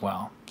unknown as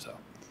well. So,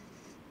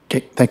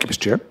 okay, thank you, Mr.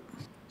 Chair.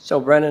 So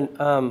Brennan,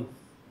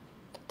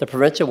 the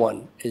provincial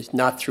one is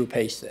not through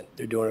PACE then?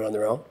 They're doing it on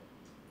their own?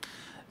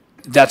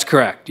 That's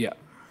correct, yeah.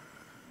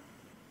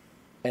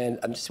 And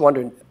I'm just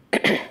wondering,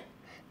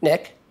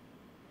 Nick,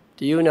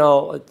 do you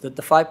know that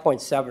the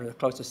 5.7 or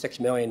close to 6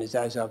 million is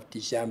as of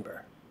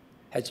December?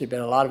 Has there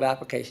been a lot of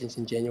applications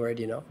in January,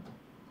 do you know?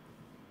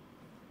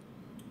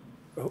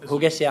 Who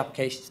gets the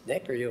applications,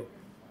 Nick or you?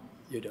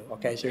 You do,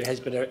 okay. So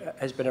there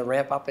has been a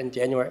ramp up in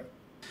January?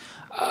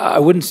 I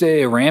wouldn't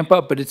say a ramp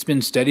up, but it's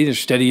been steady. There's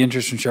steady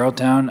interest from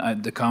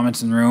Charlottetown. The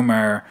comments in the room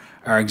are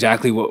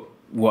exactly what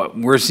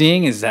we're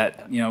seeing is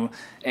that,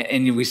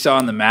 and we saw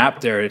on the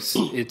map there,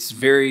 it's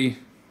very,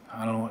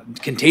 I don't know,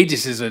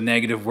 contagious is a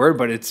negative word,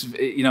 but it's,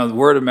 the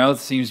word of mouth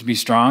seems to be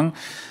strong,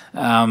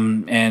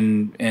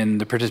 and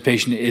the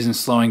participation isn't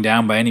slowing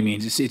down by any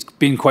means. It's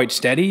been quite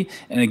steady,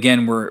 and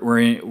again,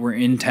 we're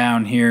in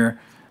town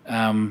here,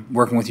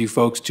 working with you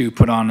folks to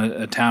put on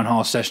a town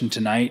hall session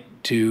tonight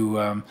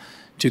to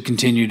to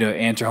continue to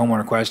answer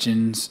homeowner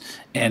questions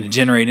and to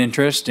generate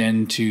interest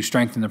and to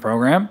strengthen the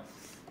program.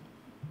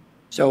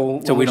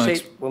 So So we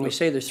don't when we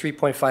say there's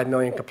 3.5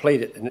 million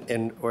completed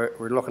and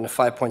we're looking at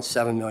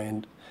 5.7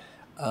 million,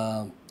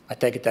 I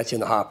take it that's in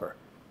the hopper.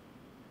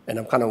 And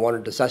I'm kind of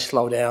wondering, does that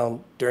slow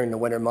down during the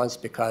winter months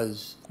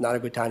because it's not a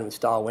good time to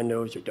install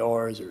windows or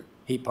doors or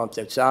heat pumps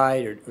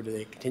outside, or do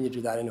they continue to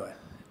do that anyway?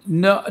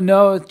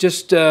 No,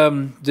 just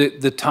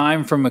the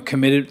time from a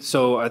committed.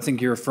 So I think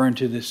you're referring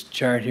to this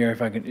chart here,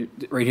 if I can,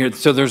 right here.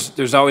 So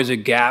there's always a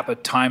gap, a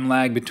time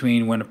lag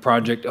between when a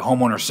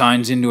homeowner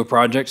signs into a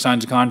project,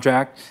 signs a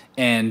contract,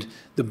 and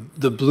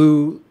the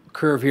blue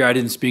curve here I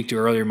didn't speak to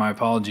earlier. My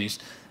apologies.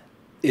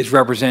 Is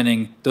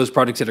representing those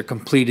projects that are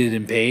completed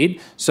and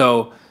paid.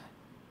 So,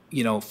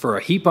 you know, for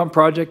a heat pump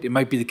project, it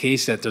might be the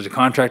case that there's a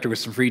contractor with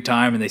some free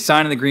time and they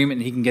sign an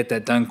agreement and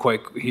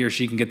he or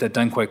she can get that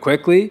done quite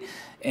quickly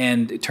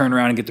and turn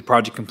around and get the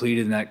project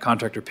completed and that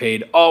contractor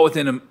paid all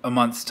within a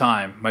month's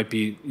time. Might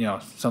be, you know,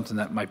 something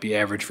that might be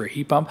average for a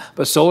heat pump.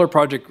 But solar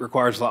project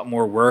requires a lot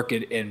more work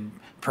and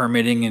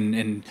permitting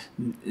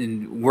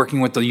and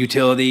working with the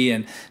utility.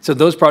 And so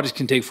those projects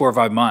can take 4 or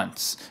 5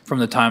 months from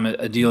the time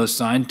a deal is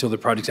signed till the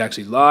project's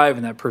actually live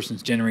and that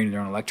person's generating their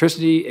own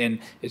electricity and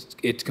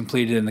it's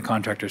completed and the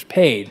contractor's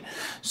paid.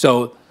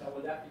 So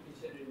Would that be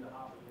considered in the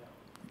hopper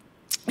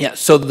now? yeah,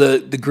 so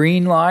the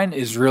green line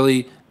is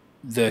really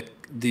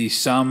the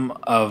sum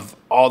of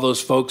all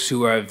those folks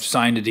who have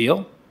signed a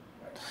deal.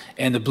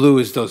 And the blue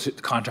is those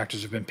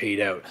contractors have been paid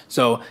out.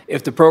 So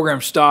if the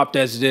program stopped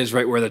as it is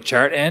right where the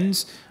chart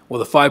ends, well,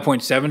 the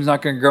 5.7 is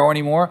not going to grow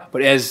anymore.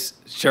 But as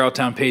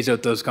Charlottetown pays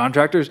out those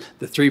contractors,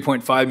 the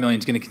 3.5 million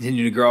is going to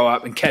continue to grow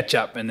up and catch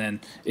up, and then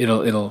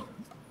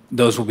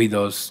those will be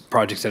those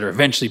projects that are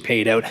eventually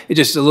paid out. It's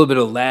just a little bit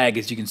of lag,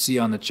 as you can see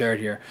on the chart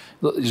here.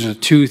 There's a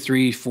 2,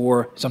 3,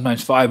 4,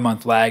 sometimes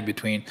 5-month lag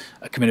between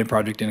a committed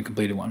project and a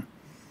completed one.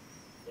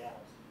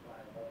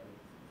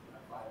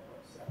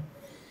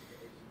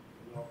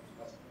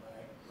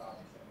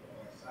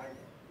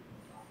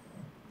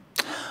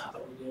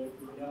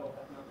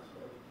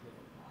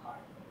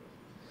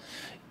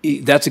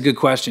 That's a good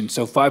question.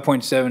 So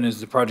 5.7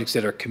 is the projects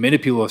that are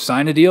committed. People have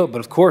signed a deal, but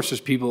of course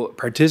there's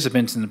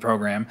participants in the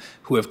program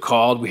who have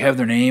called. We have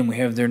their name, we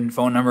have their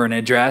phone number and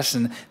address,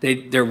 and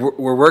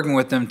we're working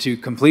with them to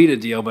complete a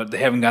deal, but they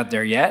haven't got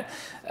there yet.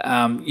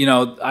 You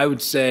know, I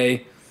would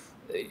say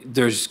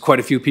there's quite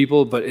a few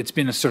people, but it's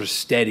been a sort of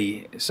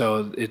steady.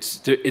 So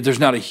there's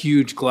not a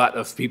huge glut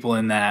of people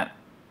in that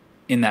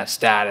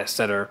status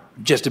that are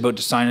just about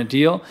to sign a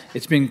deal.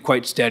 It's been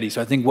quite steady.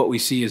 So I think what we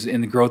see is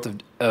in the growth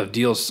of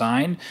deals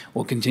signed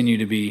will continue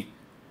to be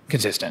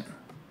consistent.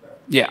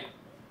 Yeah.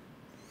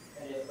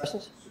 Any other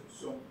questions?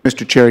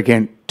 Mr. Chair,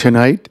 again,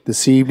 tonight,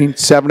 this evening,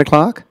 7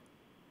 o'clock?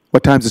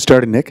 What time's it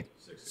starting, Nick?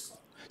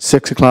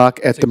 6 o'clock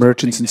at the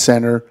Murchison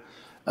Center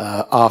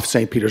off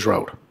St. Peter's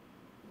Road.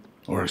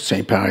 Or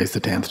St. Pius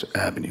the 10th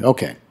Avenue.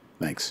 Okay,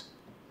 thanks.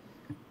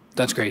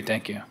 That's great.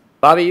 Thank you.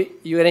 Bobby,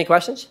 you had any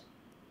questions?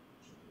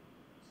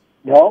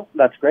 No,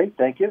 that's great.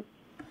 Thank you.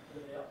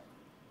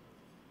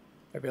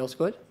 Everybody else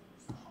good?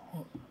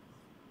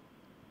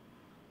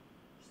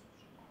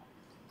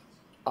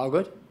 All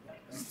good?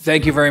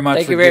 Thank you very much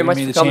Thank for very giving much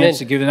me for the coming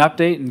chance in. to give an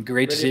update, and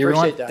great to Really see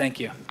everyone. appreciate that. Thank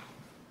you.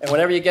 And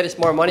whenever you get us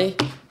more money,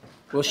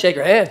 we'll shake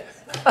your hand.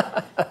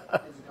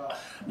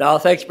 No,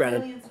 thanks,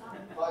 Brandon.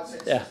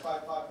 Yeah.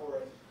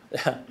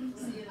 Yeah.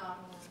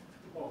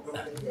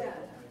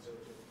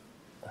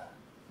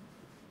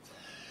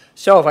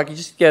 So if I could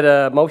just get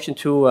a motion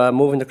to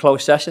move into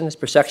closed session, it's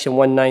per section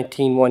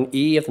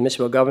 119(1)E of the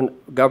Municipal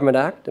Government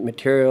Act, the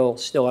material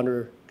still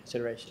under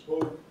consideration.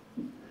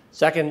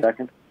 Second.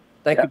 Second.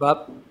 Thank you,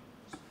 Bob.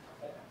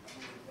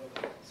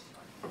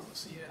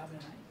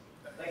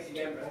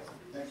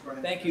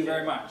 Thank you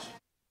very much.